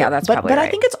 That's probably But right. I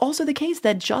think it's also the case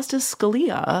that Justice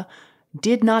Scalia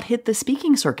did not hit the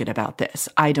speaking circuit about this,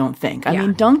 I don't think. I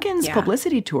mean, Duncan's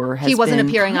publicity tour has been... He wasn't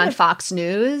appearing on Fox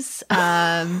News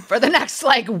for the next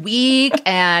week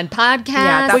and podcasts.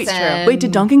 Yeah, that's true. Wait,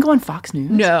 did Duncan go on Fox News?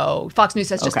 No. Fox News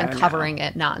has just been covering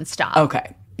it nonstop.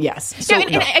 Okay. Yes. So,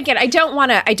 and again, I don't want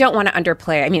to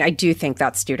underplay. I do think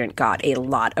that student got a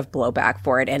lot of blowback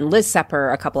for it. And Liz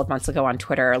Sepper, a couple of months ago on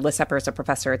Twitter, Liz Sepper is a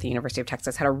professor at the University of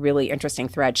Texas, had a really interesting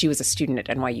thread. She was a student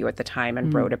at NYU at the time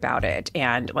and wrote about it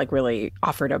and really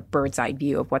offered a bird's eye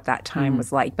view of what that time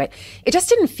was like. But it just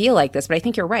didn't feel like this. But I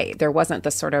think you're right. There wasn't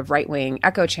this sort of right-wing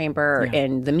echo chamber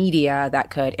in the media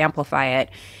that could amplify it.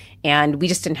 And we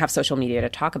just didn't have social media to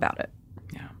talk about it.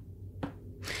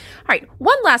 All right,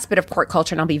 one last bit of court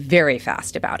culture, and I'll be very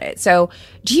fast about it. So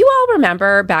do you all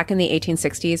remember back in the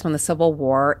 1860s when the Civil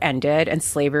War ended and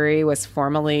slavery was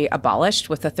formally abolished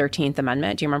with the 13th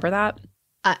Amendment? Do you remember that?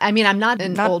 I'm not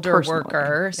an older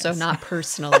worker, so not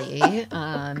personally.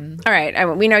 All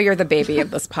right, we know you're the baby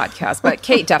of this podcast, but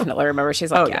Kate definitely remembers.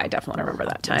 She's like, I definitely remember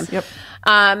that time. Yep.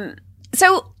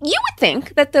 So you would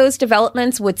think that those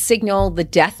developments would signal the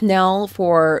death knell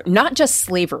for not just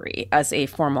slavery as a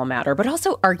formal matter, but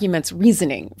also arguments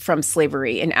reasoning from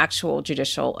slavery in actual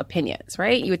judicial opinions,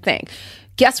 right? You would think.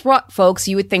 Guess what, folks?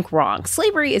 You would think wrong.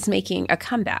 Slavery is making a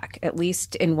comeback, at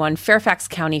least in one Fairfax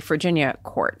County, Virginia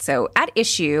court. So at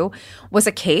issue was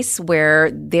a case where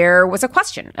there was a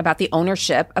question about the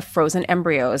ownership of frozen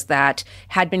embryos that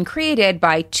had been created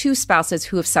by two spouses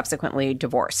who have subsequently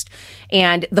divorced.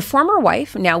 And the former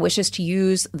wife now wishes to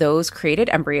use those created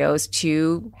embryos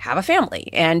to have a family.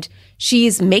 And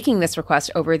she's making this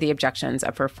request over the objections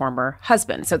of her former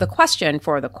husband. So the question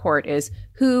for the court is,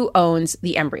 who owns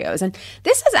the embryos? And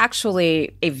this is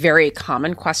actually a very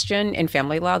common question in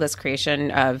family law, this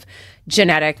creation of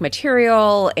genetic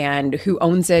material and who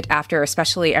owns it after,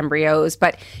 especially embryos.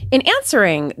 But in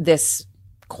answering this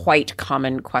quite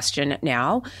common question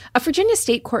now, a Virginia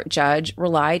state court judge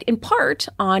relied in part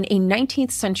on a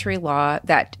 19th century law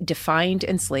that defined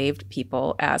enslaved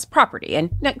people as property. And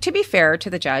now, to be fair to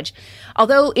the judge,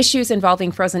 although issues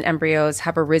involving frozen embryos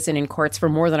have arisen in courts for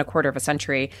more than a quarter of a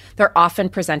century, they're often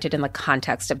presented in the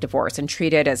context of divorce and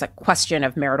treated as a question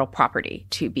of marital property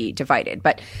to be divided.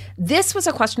 But this was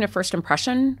a question of first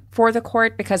impression for the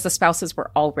court because the spouses were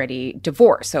already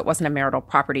divorced, so it wasn't a marital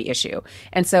property issue.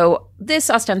 And so this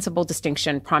ostensible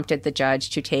distinction prompted the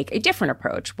judge to take a different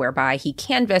approach, whereby he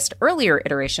canvassed earlier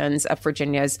iterations of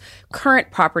Virginia's current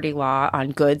property law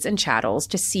on goods and chattels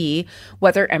to see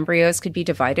whether embryos could be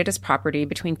divided as property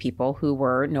between people who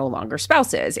were no longer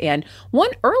spouses. And one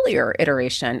earlier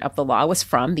iteration of the law was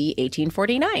from the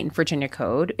 1849 Virginia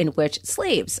Code, in which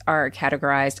slaves are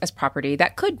categorized as property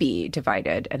that could be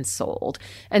divided and sold.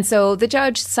 And so the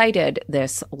judge cited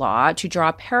this law to draw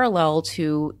a parallel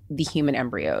to the human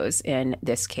embryos in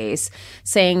this case,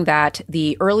 saying that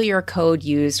the earlier code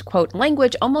used, quote,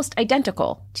 language almost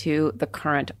identical to the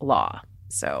current law.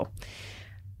 So,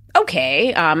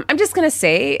 okay, I'm just going to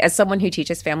say, as someone who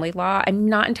teaches family law, I'm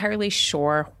not entirely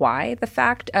sure why the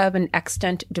fact of an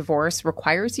extant divorce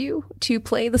requires you to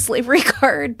play the slavery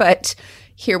card, but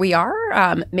here we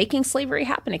are, making slavery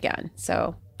happen again.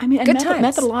 So, I mean, and good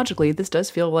times. methodologically, this does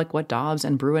feel like what Dobbs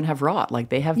and Bruin have wrought. Like,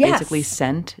 they have basically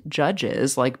sent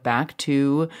judges, like, back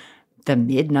to the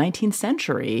mid-19th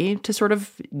century to sort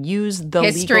of use the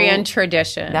history legal and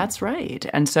tradition. That's right.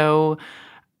 And so,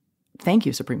 thank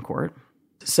you, Supreme Court.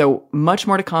 So much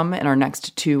more to come in our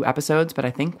next 2 episodes, but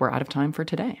I think we're out of time for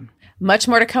today. Much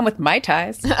more to come with Mai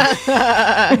Tais.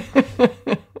 That's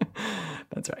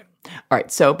right. All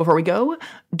right, so before we go,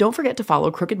 don't forget to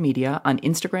follow Crooked Media on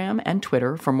Instagram and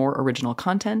Twitter for more original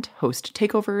content, host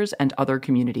takeovers, and other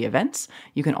community events.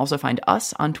 You can also find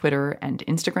us on Twitter and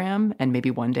Instagram, and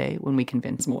maybe one day when we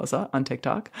convince Melissa on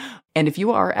TikTok. And if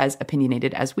you are as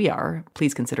opinionated as we are,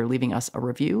 please consider leaving us a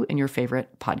review in your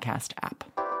favorite podcast app.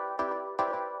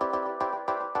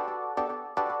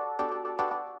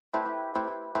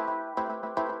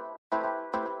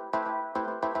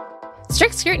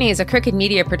 Strict Scrutiny is a Crooked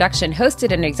Media production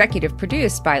hosted and executive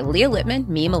produced by Leah Littman,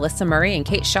 me, Melissa Murray, and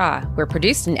Kate Shaw. We're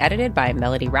produced and edited by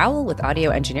Melody Rowell with audio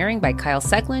engineering by Kyle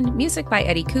Seglin, music by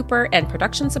Eddie Cooper, and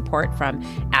production support from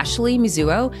Ashley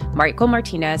Mizuo, Marco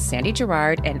Martinez, Sandy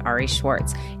Gerard, and Ari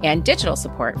Schwartz, and digital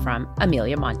support from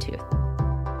Amelia Montooth.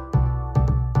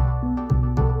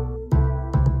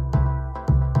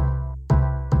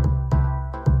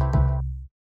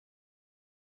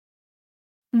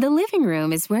 The living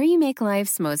room is where you make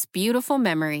life's most beautiful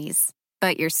memories.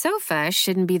 But your sofa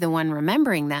shouldn't be the one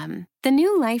remembering them. The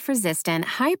new life-resistant,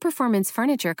 high-performance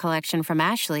furniture collection from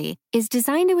Ashley is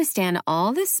designed to withstand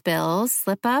all the spills,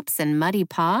 slip-ups, and muddy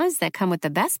paws that come with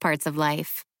the best parts of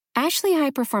life. Ashley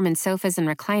high-performance sofas and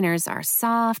recliners are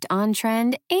soft,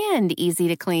 on-trend, and easy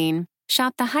to clean.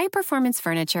 Shop the high-performance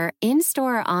furniture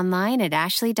in-store or online at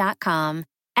ashley.com.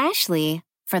 Ashley,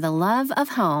 for the love of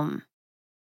home.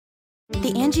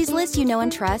 The Angie's List you know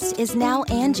and trust is now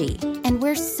Angie, and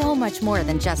we're so much more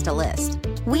than just a list.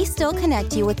 We still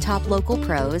connect you with top local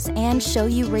pros and show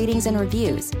you ratings and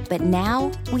reviews, but now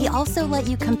we also let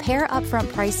you compare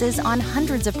upfront prices on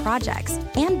hundreds of projects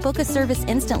and book a service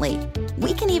instantly.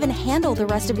 We can even handle the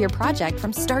rest of your project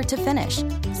from start to finish.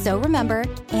 So remember,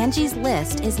 Angie's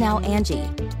List is now Angie,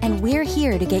 and we're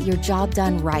here to get your job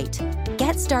done right.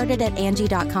 Get started at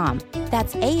Angie.com.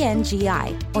 That's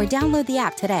ANGI, or download the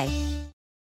app today.